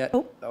 Not yet?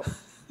 Oh. No.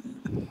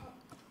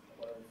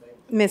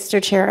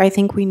 Mr. Chair, I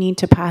think we need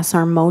to pass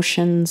our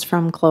motions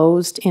from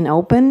closed in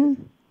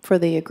open for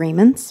the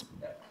agreements.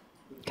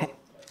 Okay.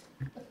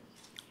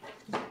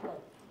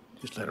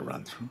 Just let it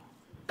run through.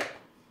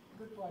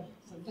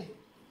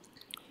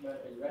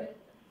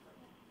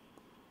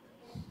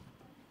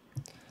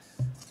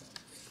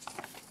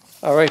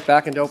 All right,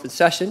 back into open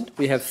session.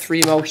 We have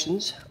 3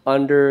 motions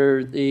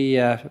under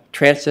the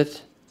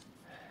transit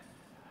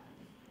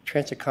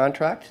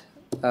contract.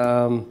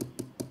 I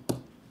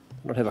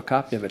don't have a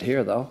copy of it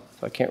here, though,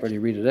 so I can't really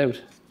read it out.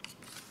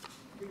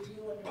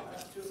 Review and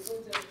to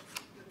approve the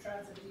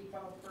transit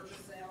depot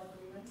purchase sale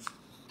agreement.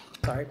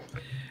 Sorry.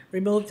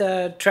 Remove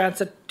the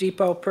transit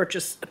depot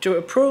purchase, to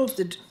approve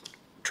the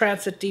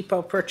transit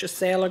depot purchase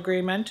sale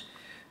agreement,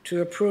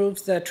 to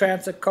approve the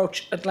transit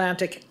coach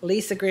Atlantic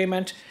lease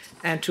agreement,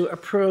 and to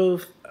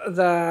approve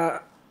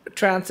the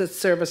transit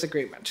service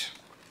agreement.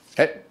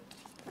 Okay.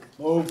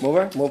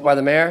 Moved by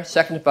the mayor,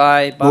 seconded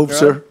by Bob Move, Nerone.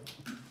 sir.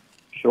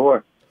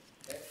 Sure.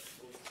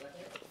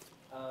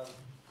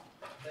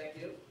 Thank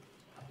you.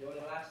 The only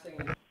last thing.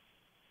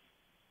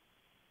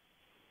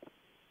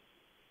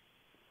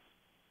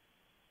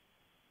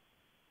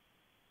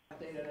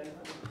 Update on anything?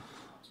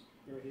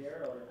 You're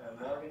here, or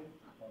Morgan,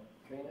 or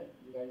Trina,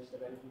 you guys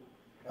have anything?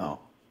 Oh.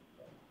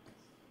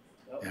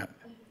 Yeah.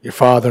 Your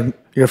father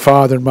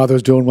and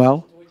mother's doing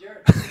well?